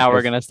 now cool we're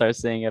because gonna start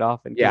seeing it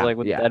often because yeah, like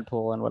with yeah.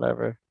 Deadpool and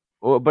whatever.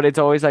 Well, but it's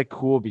always like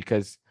cool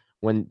because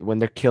when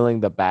they're killing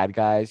the bad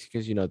guys,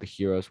 because the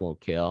heroes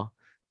won't kill.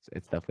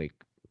 It's definitely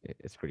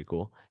it's pretty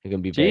cool. It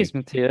can be very Jeez,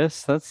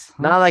 Matthias, not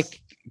that's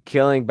like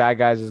killing bad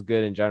guys is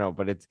good in general,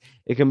 but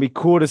it can be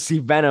cool to see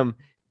Venom,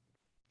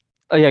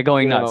 oh yeah,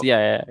 going you nuts. know, Yeah,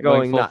 yeah, yeah, going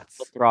going full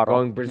nuts, throttle.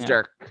 going Yeah,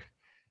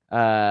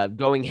 berserk,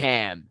 going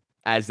ham,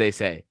 as they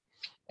say.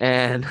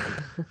 And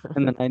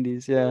in the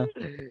 90s. Yeah.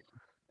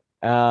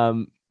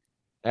 um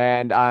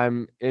and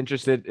I'm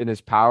interested in his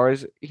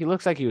powers. He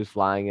looks like he was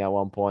flying at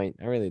one point.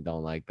 I really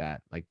don't like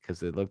that. Like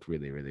because it looked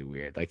really, really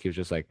weird. Like he was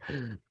just like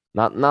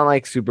not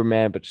like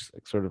Superman, but just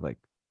like sort of like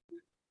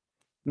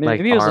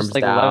Maybe it was just arms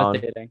like down.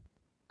 levitating.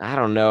 I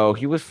don't know.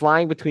 He was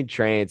flying between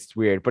trains. It's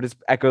weird, but his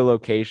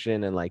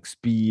echolocation and like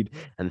speed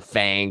and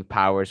fang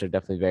powers are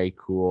definitely very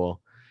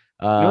cool.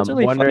 You know what's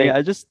really funny? Wondering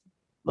I just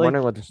like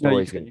wondering what the no,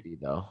 you story's gonna continue.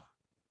 be though.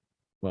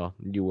 Well,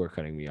 you were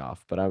cutting me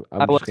off, but I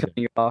I'm was just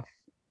cutting you off.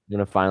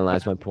 gonna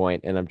finalize my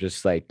point, and I'm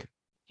just like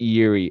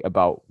eerie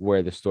about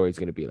where the story's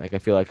gonna be. Like I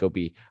feel like it'll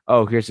be,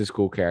 oh, here's this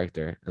cool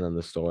character, and then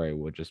the story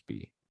will just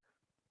be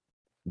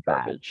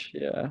bad. Garbage.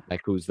 Yeah.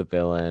 Like who's the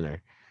villain,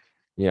 or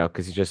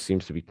because he just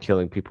seems to be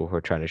killing people who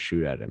are trying to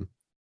shoot at him.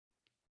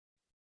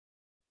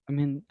 I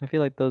mean, I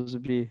feel like those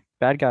would be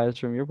bad guys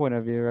from your point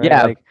of view, right?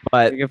 Yeah, Like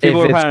but if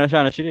people if were it's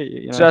trying to shoot at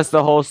you, you know. just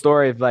the whole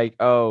story of like,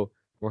 oh,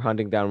 we're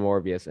hunting down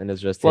Morbius, and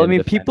it's just Well, I him mean,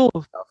 defending people.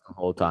 himself the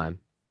whole time.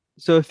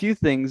 So a few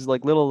things,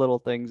 like little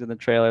things in the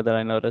trailer that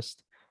I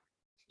noticed.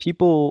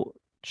 People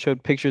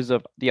showed pictures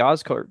of the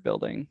Oscorp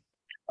building.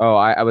 Oh,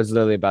 I was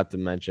literally about to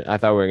mention. I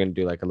thought we were gonna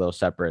do like a little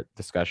separate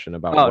discussion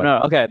about Oh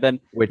no, okay. Then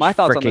which my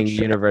thoughts on the freaking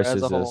trailer universe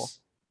as a is whole. this.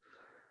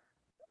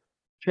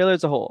 Trailer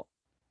as a whole.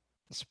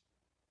 It's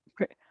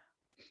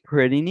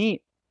pretty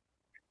neat.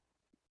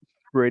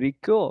 Pretty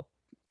cool.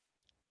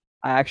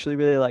 I actually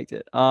really liked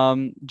it.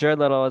 Jared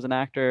Leto as an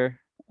actor,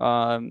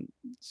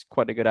 he's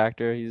quite a good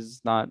actor.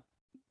 He's not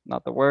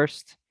the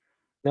worst.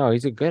 No,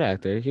 he's a good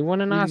actor. He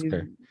won an He's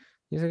Oscar.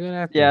 He's a good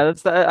yeah, actor.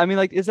 that's the. I mean,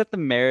 like, is that the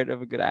merit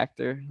of a good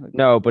actor? Like,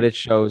 No, but it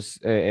shows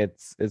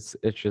it's just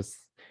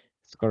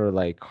it's sort of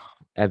like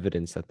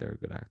evidence that they're a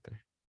good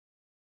actor.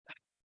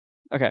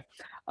 okay,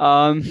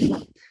 um,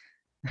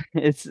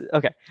 it's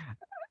okay.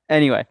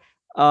 Anyway,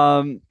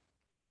 um,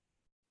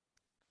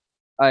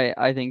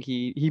 I think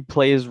he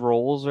plays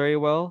roles very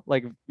well.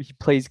 Like he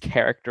plays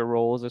character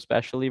roles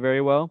especially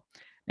very well.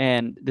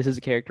 And this is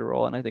a character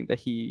role, and I think that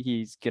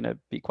he's gonna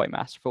be quite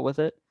masterful with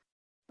it.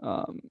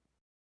 Um,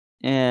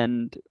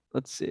 and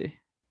let's see.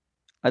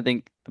 I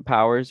think the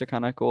powers are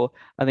kind of cool.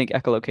 I think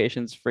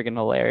echolocation's freaking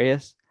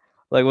hilarious.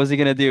 Like, what's he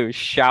gonna do?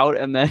 Shout,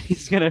 and then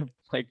he's gonna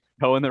like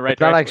go in the right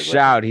It's not like direction. Like, what?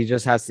 shout. He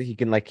just has to. He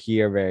can like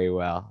hear very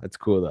well. It's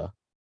cool though.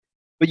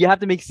 But you have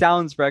to make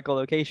sounds for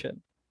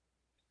echolocation.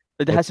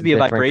 There has It's to a be a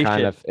different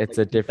kind vibration. of. It's Like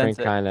a you can sense different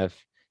it. kind of.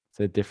 It's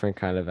a different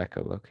kind of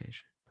echolocation.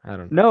 I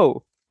don't know.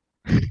 No,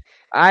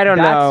 I don't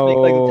bats make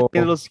like know.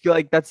 tiny little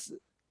like that's.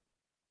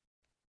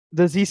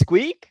 Does he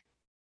squeak?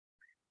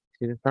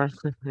 He does not,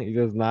 he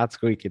does not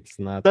squeak. It's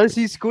not. Does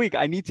Squeak. he squeak?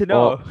 I need to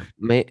know.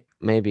 Well,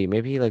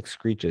 maybe he like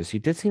screeches. He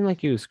did seem like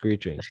he was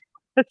screeching.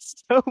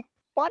 That's so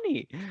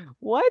funny.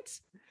 What?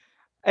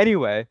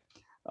 Anyway,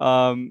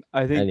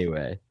 I think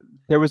Anyway,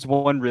 there was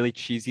one really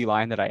cheesy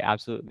line that I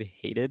absolutely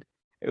hated.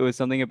 It was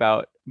something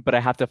about, but I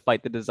have to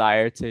fight the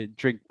desire to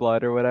drink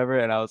blood or whatever.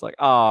 And I was like,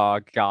 oh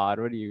God,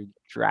 what are you,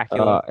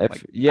 Dracula from if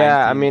like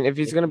yeah, I mean, if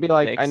he's gonna be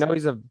like,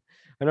 1956?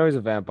 I know he's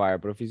a vampire,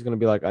 but if he's gonna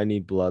be like, I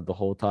need blood the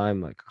whole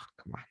time, like, oh,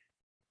 come on.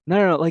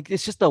 No, like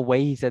it's just the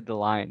way he said the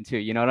line too.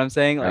 You know what I'm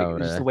saying? Like Oh, it's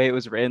just really? the way it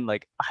was written.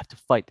 Like I have to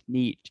fight the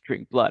need to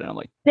drink blood, and I'm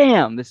like,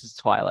 damn, this is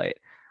Twilight.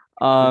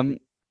 Um,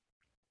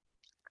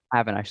 I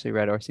haven't actually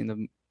read or seen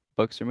the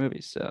books or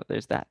movies, so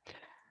there's that.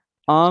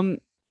 Um,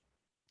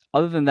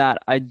 Other than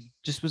that, I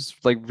just was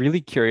like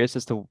really curious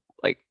as to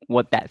like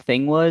what that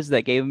thing was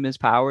that gave him his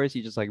powers.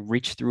 He just like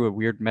reached through a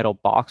weird metal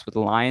box with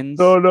lines.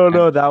 And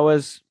No. That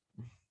was.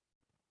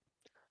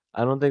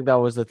 I don't think that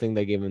was the thing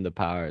that gave him the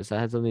powers. That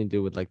had something to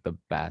do with like the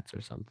bats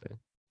or something.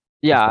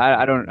 yeah, That's the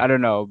I problem.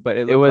 don't know, but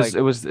it looked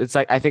like It's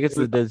like I think it's it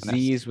was the ominous.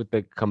 disease with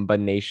the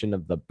combination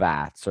of the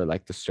bats or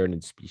like the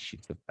certain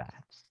species of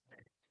bats.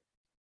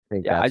 I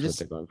think Yeah, that's what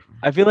they're going for.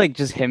 I feel like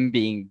just him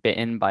being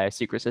bitten by a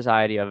secret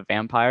society of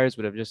vampires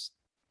would have just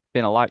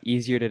been a lot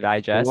easier to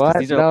digest because What?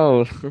 these are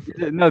No.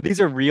 no, these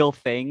are real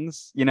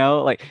things, you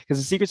know, like because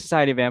the secret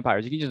society of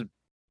vampires, you can just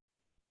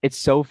it's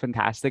so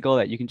fantastical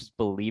that you can just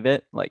believe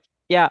it. Like,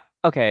 yeah,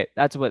 okay,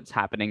 that's what's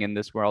happening in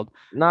this world.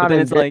 But Not then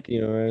in it's this like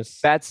universe.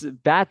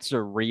 bats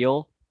are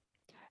real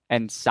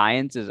and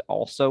science is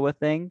also a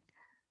thing.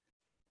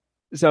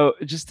 So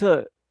just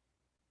to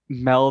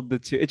meld the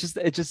two,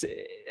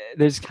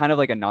 there's kind of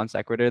like a non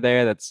sequitur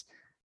there that's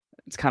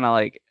it's kind of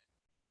like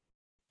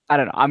I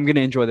don't know. I'm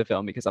gonna enjoy the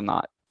film because I'm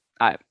not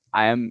I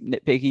am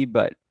nitpicky,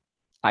 but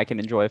I can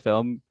enjoy a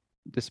film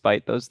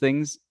despite those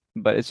things.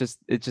 But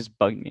it just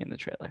bugged me in the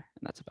trailer,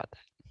 and that's about that.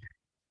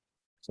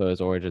 So his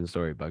origin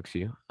story bugs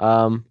you.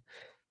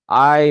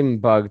 I'm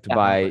bugged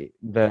Definitely.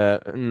 by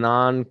the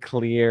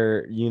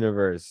non-clear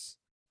universe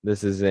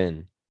this is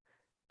in.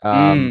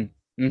 Um,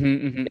 Mm.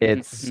 Mm-hmm, hmm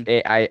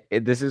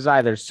this is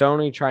either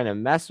Sony trying to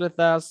mess with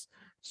us,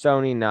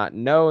 Sony not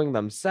knowing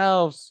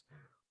themselves,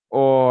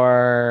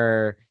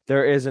 or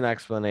there is an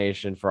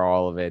explanation for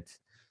all of it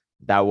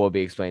that will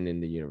be explained in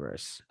the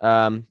universe.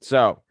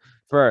 So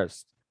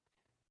first,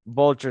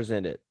 Vulture's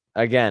in it.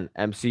 Again,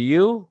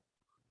 MCU,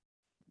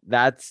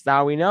 that's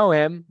how we know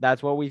him.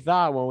 That's what we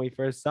thought when we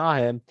first saw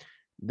him.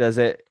 Does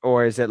it,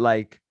 or is it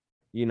like,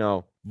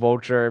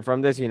 Vulture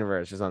from this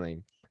universe or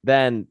something?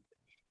 Then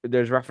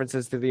there's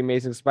references to the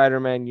Amazing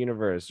Spider-Man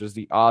universe. There's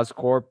the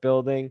Oscorp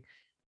building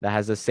that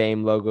has the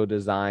same logo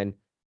design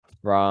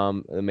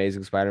from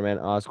Amazing Spider-Man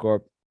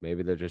Oscorp.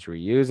 Maybe they're just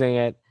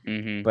reusing it.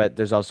 hmm But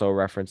there's also a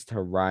reference to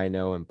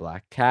Rhino and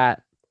Black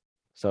Cat.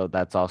 So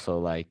that's also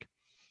like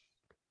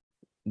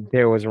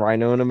there was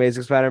Rhino in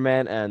Amazing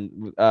Spider-Man,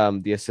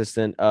 and the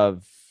assistant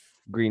of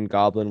Green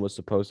Goblin was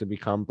supposed to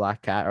become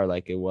Black Cat, or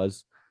like it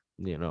was,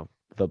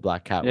 the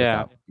Black Cat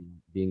Yeah. without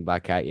being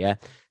Black Cat. Yeah.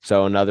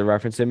 So another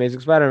reference to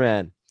Amazing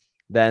Spider-Man.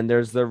 Then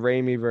there's the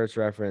Raimi verse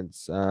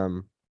reference.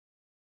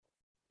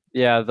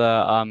 Yeah,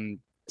 the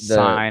The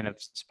sign of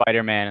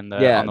Spider-Man in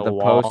the yeah, on the the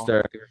wall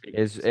poster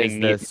is saying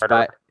the meet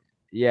murderer.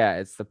 yeah,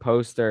 it's the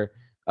poster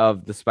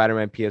of the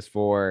Spider-Man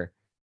PS4,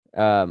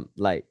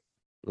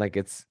 like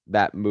it's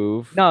that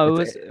move. No,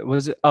 it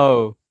was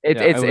oh yeah,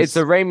 it It's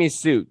the was Raimi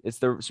suit. It's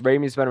the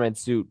Raimi Spider-Man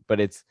suit, but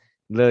it's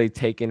literally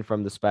taken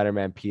from the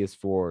Spider-Man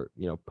PS4,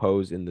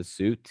 pose in the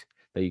suit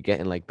that you get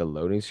in like the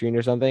loading screen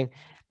or something.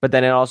 But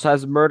then it also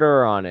has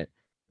murderer on it,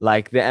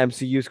 like the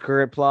MCU's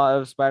current plot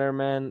of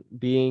Spider-Man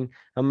being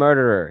a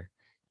murderer.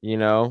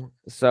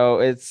 So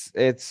it's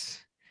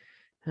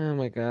oh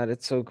my god,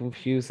 it's so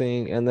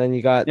confusing. And then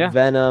you got yeah.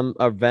 Venom,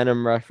 a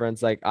Venom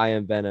reference, like I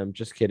am Venom.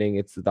 Just kidding,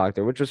 it's the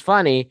Doctor, which was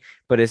funny.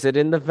 But is it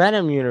in the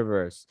Venom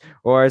universe,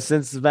 or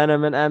since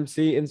Venom and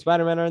MC and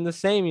Spider-Man are in the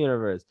same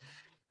universe?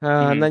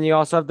 And hmm then you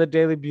also have the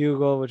Daily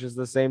Bugle, which is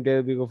the same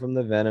Daily Bugle from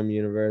the Venom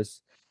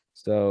universe.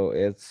 So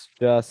it's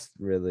just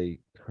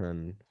really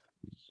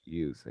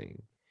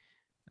confusing.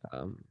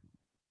 Um,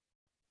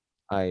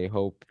 I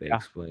hope they Yeah.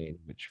 explain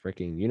which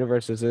freaking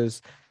universe this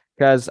is,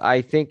 because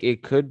I think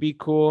it could be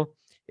cool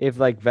if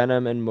like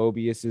Venom and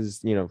Mobius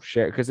is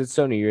share, because it's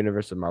Sony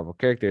universe of Marvel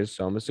characters.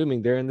 So I'm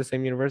assuming they're in the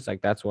same universe.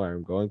 Like that's what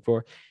I'm going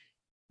for.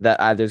 that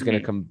either is going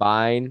to Mhm.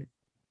 combine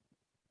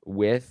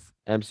with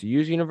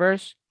MCU's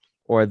universe,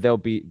 or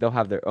they'll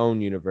have their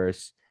own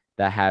universe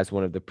that has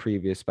one of the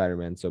previous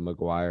Spider-Man, so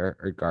Maguire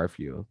or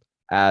Garfield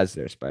as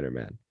their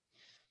Spider-Man,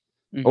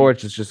 or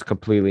Mhm. it's just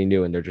completely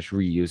new and they're just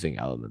reusing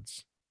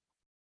elements.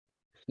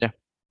 Yeah.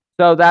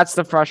 So that's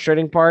the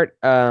frustrating part.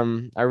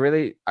 I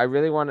really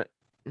want to.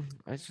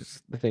 It's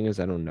just the thing is,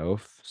 I don't know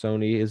if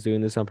Sony is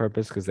doing this on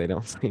purpose because they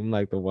don't seem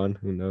like the one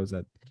who knows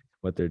that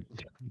what they're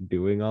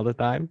doing all the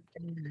time.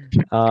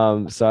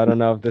 So I don't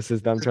know if this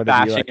is them trying to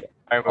be Bashing like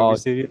our movie all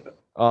studio.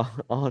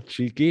 all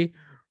cheeky,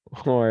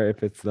 or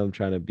if it's them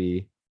trying to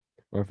be,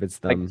 or if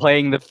it's Like them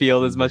playing the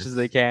field as doing much as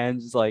they this. can,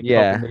 just like hoping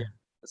Yeah, to get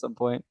at some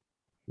point.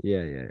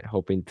 yeah,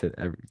 hoping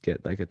to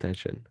get like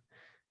attention.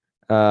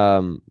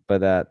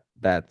 But I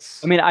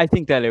that's mean, I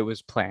think that it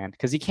was planned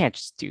because you can't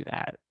just do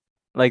that.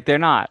 Like they're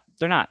not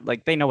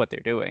like they know what they're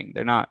doing.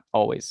 They're a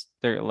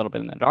little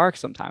bit in the dark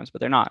sometimes, but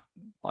they're not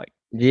like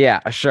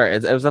yeah, sure.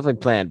 It was definitely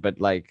planned,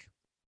 but like,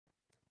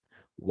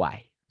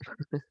 why?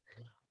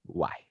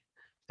 Why?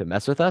 To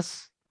mess with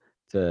us?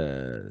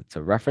 To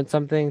reference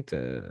something?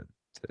 To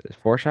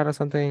foreshadow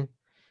something?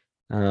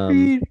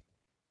 Um,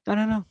 I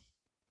don't know.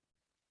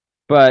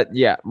 but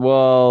yeah,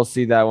 we'll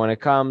see that when it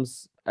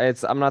comes.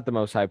 I'm not the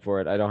most hyped for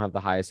it. I don't have the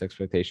highest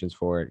expectations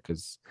for it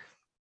because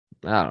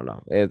I don't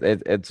know.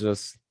 It's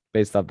just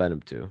based off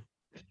Venom 2.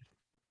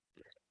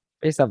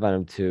 Based off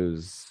Venom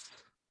 2's,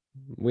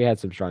 we had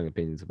some strong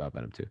opinions about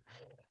Venom 2.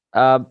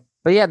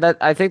 But yeah, that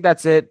I think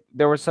that's it.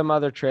 There were some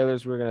other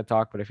trailers we were gonna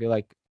talk, but I feel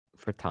like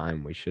for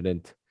time we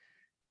shouldn't.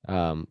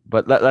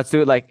 But let's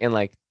do it like in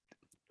like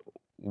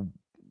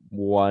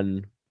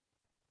one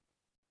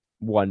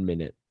 1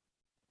 minute,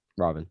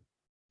 Robin.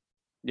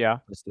 Yeah.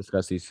 Let's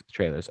discuss these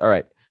trailers. All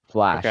right,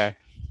 Flash. Okay.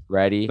 The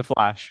Ready?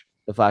 Flash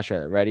The Flash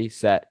trailer. Ready,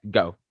 set,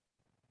 go.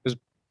 was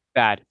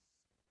bad.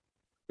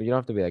 But you don't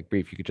have to be like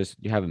brief.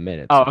 You have a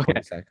minute, Oh, so okay.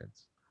 20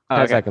 seconds. Oh,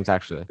 10 okay. seconds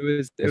actually.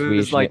 It Because we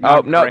was each need. like Oh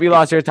not no, you great.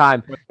 lost your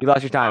time. You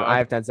lost your time. Oh, I okay.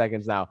 have 10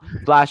 seconds now.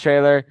 Flash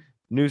trailer.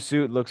 New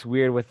suit looks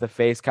weird with the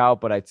face count,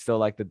 but I still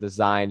like the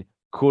design.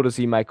 Cool to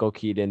see Michael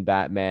Keaton,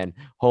 Batman.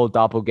 Whole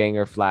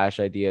doppelganger Flash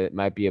idea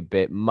might be a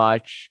bit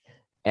much,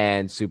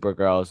 and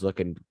Supergirl is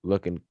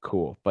looking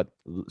cool, but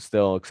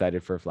still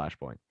excited for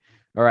Flashpoint.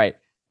 All right,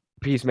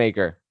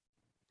 Peacemaker.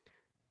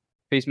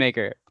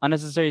 Peacemaker,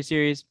 unnecessary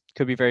series,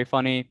 could be very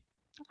funny.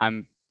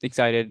 I'm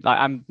excited.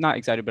 I'm not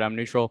excited, but I'm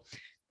neutral.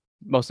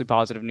 Mostly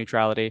positive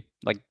neutrality,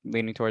 like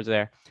leaning towards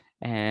there.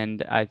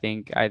 And I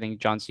think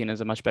John Cena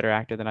is a much better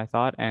actor than I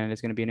thought, and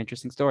it's going to be an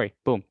interesting story.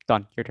 Boom,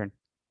 done. Your turn.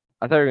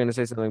 I thought you were gonna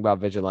say something about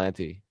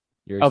Vigilante.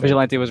 You're Oh, excited for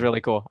Vigilante was Vigilante.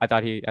 really cool. I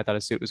thought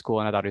his suit was cool,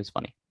 and I thought he was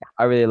funny.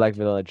 I really like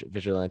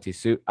Vigilante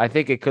suit. I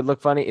think it could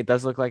look funny. It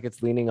does look like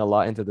it's leaning a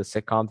lot into the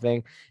sitcom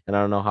thing, and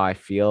I don't know how I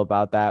feel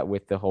about that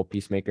with the whole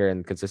Peacemaker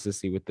and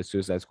consistency with the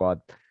Suicide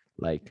Squad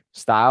like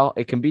style.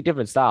 It can be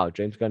different style.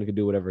 James Gunn can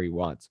do whatever he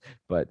wants,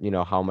 but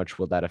how much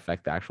will that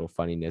affect the actual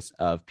funniness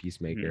of Mhm.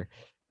 Peacemaker?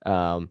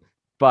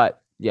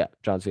 But yeah,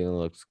 John Cena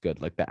looks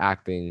good. Like the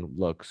acting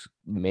looks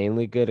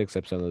mainly good,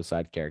 except some of the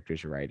side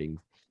characters writing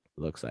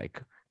looks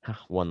like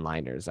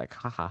one-liners, like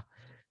haha.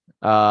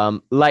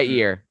 Mm.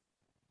 Lightyear.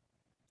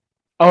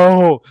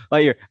 Oh,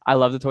 Lightyear. I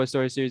love the Toy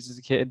Story series as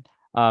a kid.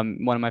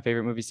 One of my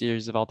favorite movie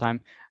series of all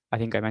time. I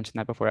think I mentioned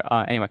that before.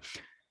 Anyway,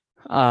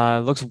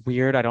 looks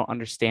weird. I don't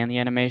understand the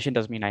animation.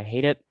 Doesn't mean I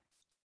hate it.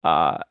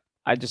 Uh,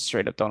 I just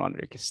straight up don't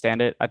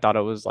understand it. I thought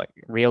it was like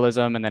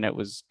realism, and then it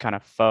was kind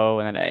of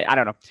faux, and then I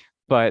don't know.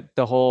 But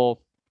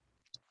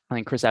I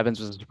think Chris Evans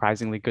was a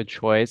surprisingly good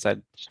choice. I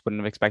just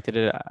wouldn't have expected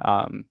it.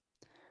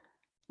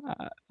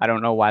 I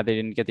don't know why they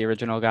didn't get the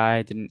original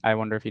guy. Didn't I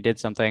wonder if he did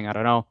something? I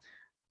don't know.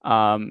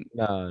 Um,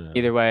 No, no.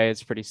 Either way,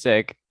 it's pretty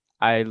sick.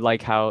 I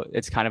like how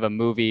it's kind of a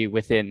movie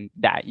within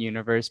that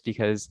universe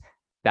because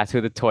that's who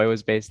the toy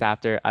was based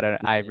after.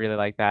 I really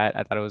like that.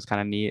 I thought it was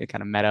kind of neat,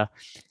 kind of meta,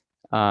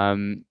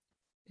 um,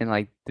 in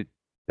like the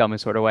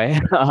dumbest sort of way.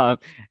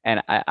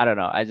 And I don't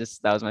know.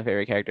 That was my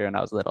favorite character when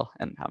I was little,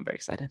 and I'm very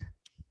excited.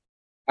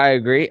 I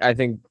agree. I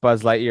think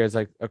Buzz Lightyear is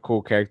like a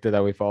cool character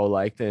that we've all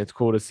liked, and it's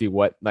cool to see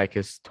what like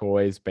his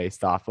toy is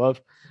based off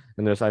of.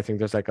 And I think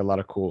there's like a lot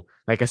of cool,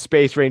 like a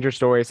Space Ranger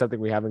story, something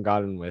we haven't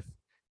gotten with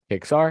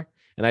Pixar.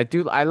 And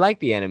I like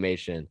the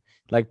animation.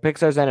 Like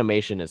Pixar's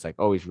animation is like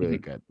always really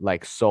Mhm. good.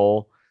 Like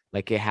Soul,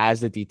 like it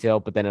has the detail,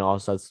 but then it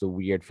also has the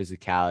weird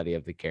physicality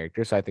of the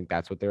character. So I think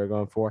that's what they were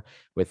going for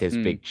with his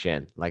Mm. big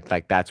chin. Like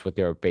that's what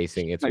they were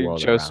basing its Like world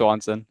Joe around.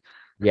 Swanson.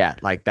 Yeah,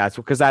 like that's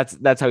because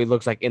that's how he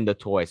looks like in the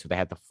toy. So they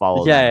had to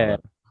follow Yeah, that a yeah, yeah.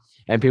 little.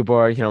 And people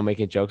are,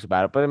 making jokes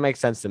about it, but it makes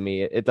sense to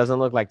me. It doesn't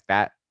look like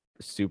that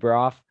super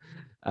off.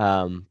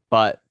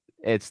 But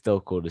it's still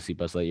cool to see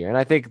Buzz Lightyear. And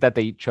I think that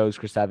they chose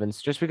Chris Evans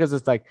just because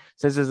it's like,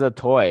 since it's a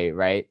toy,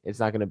 right? It's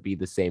not gonna be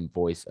the same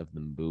voice of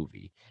the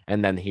movie.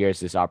 And then here's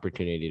this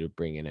opportunity to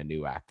bring in a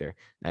new actor.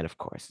 And of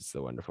course, it's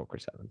the wonderful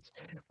Chris Evans.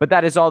 But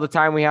that is all the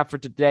time we have for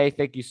today.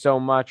 Thank you so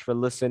much for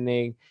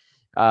listening.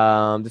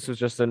 This was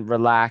just a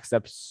relaxed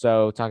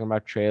episode talking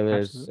about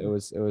trailers. It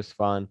was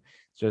fun.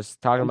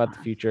 Just talking about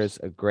the future is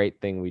a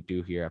great thing we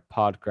do here at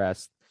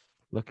Podcast.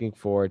 looking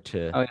forward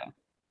to Oh yeah.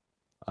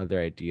 other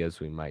ideas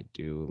we might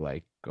do,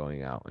 like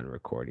going out and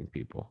recording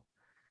people.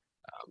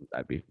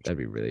 That'd be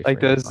really Like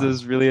freaking there's fun.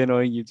 those really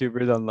annoying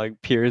YouTubers on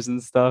like piers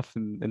and stuff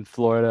in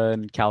Florida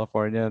and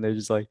California, and they're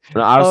just like,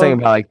 No, I was oh, thinking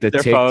about like the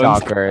their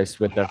phones. TikTokers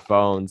with their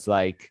phones,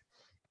 like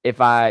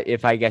if I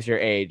guess your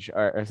age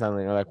or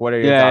something, or like what are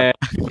your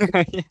thoughts?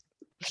 Yeah, yeah.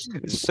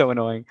 It's so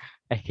annoying.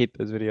 I hate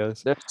those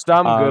videos. There's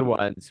some good Um,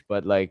 ones,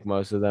 but like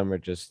most of them are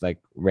just like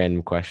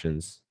random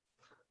questions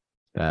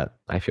that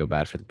I feel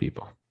bad for the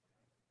people.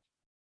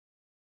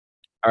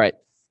 All right.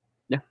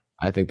 Yeah.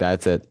 I think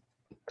that's it.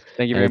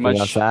 Thank you very Anything else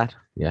much. to add?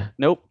 Yeah.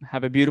 Nope.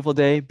 Have a beautiful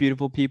day,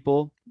 beautiful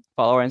people.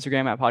 Follow our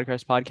Instagram at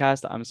Podcast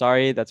Podcast. I'm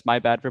sorry, that's my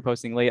bad for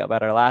posting late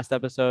about our last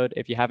episode.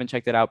 If you haven't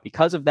checked it out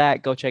because of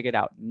that, go check it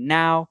out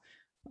now.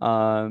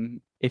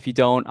 If you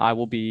don't, I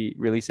will be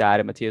really sad,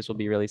 and Matthias will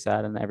be really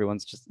sad, and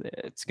everyone's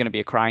it's gonna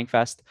be a crying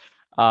fest.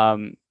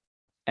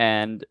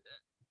 And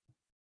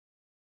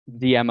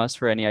DM us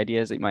for any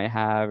ideas that you might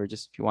have, or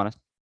just if you want to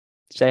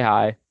say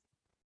hi,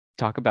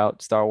 talk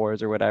about Star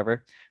Wars or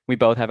whatever. We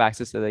both have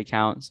access to the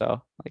account,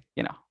 so like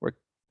we're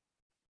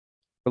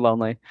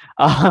lonely.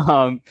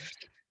 Um,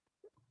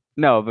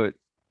 no, but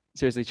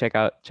seriously, check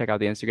out the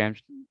Instagram.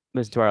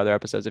 Listen to our other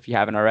episodes if you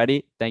haven't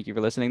already. Thank you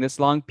for listening this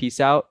long. Peace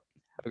out.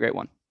 Have a great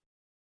one.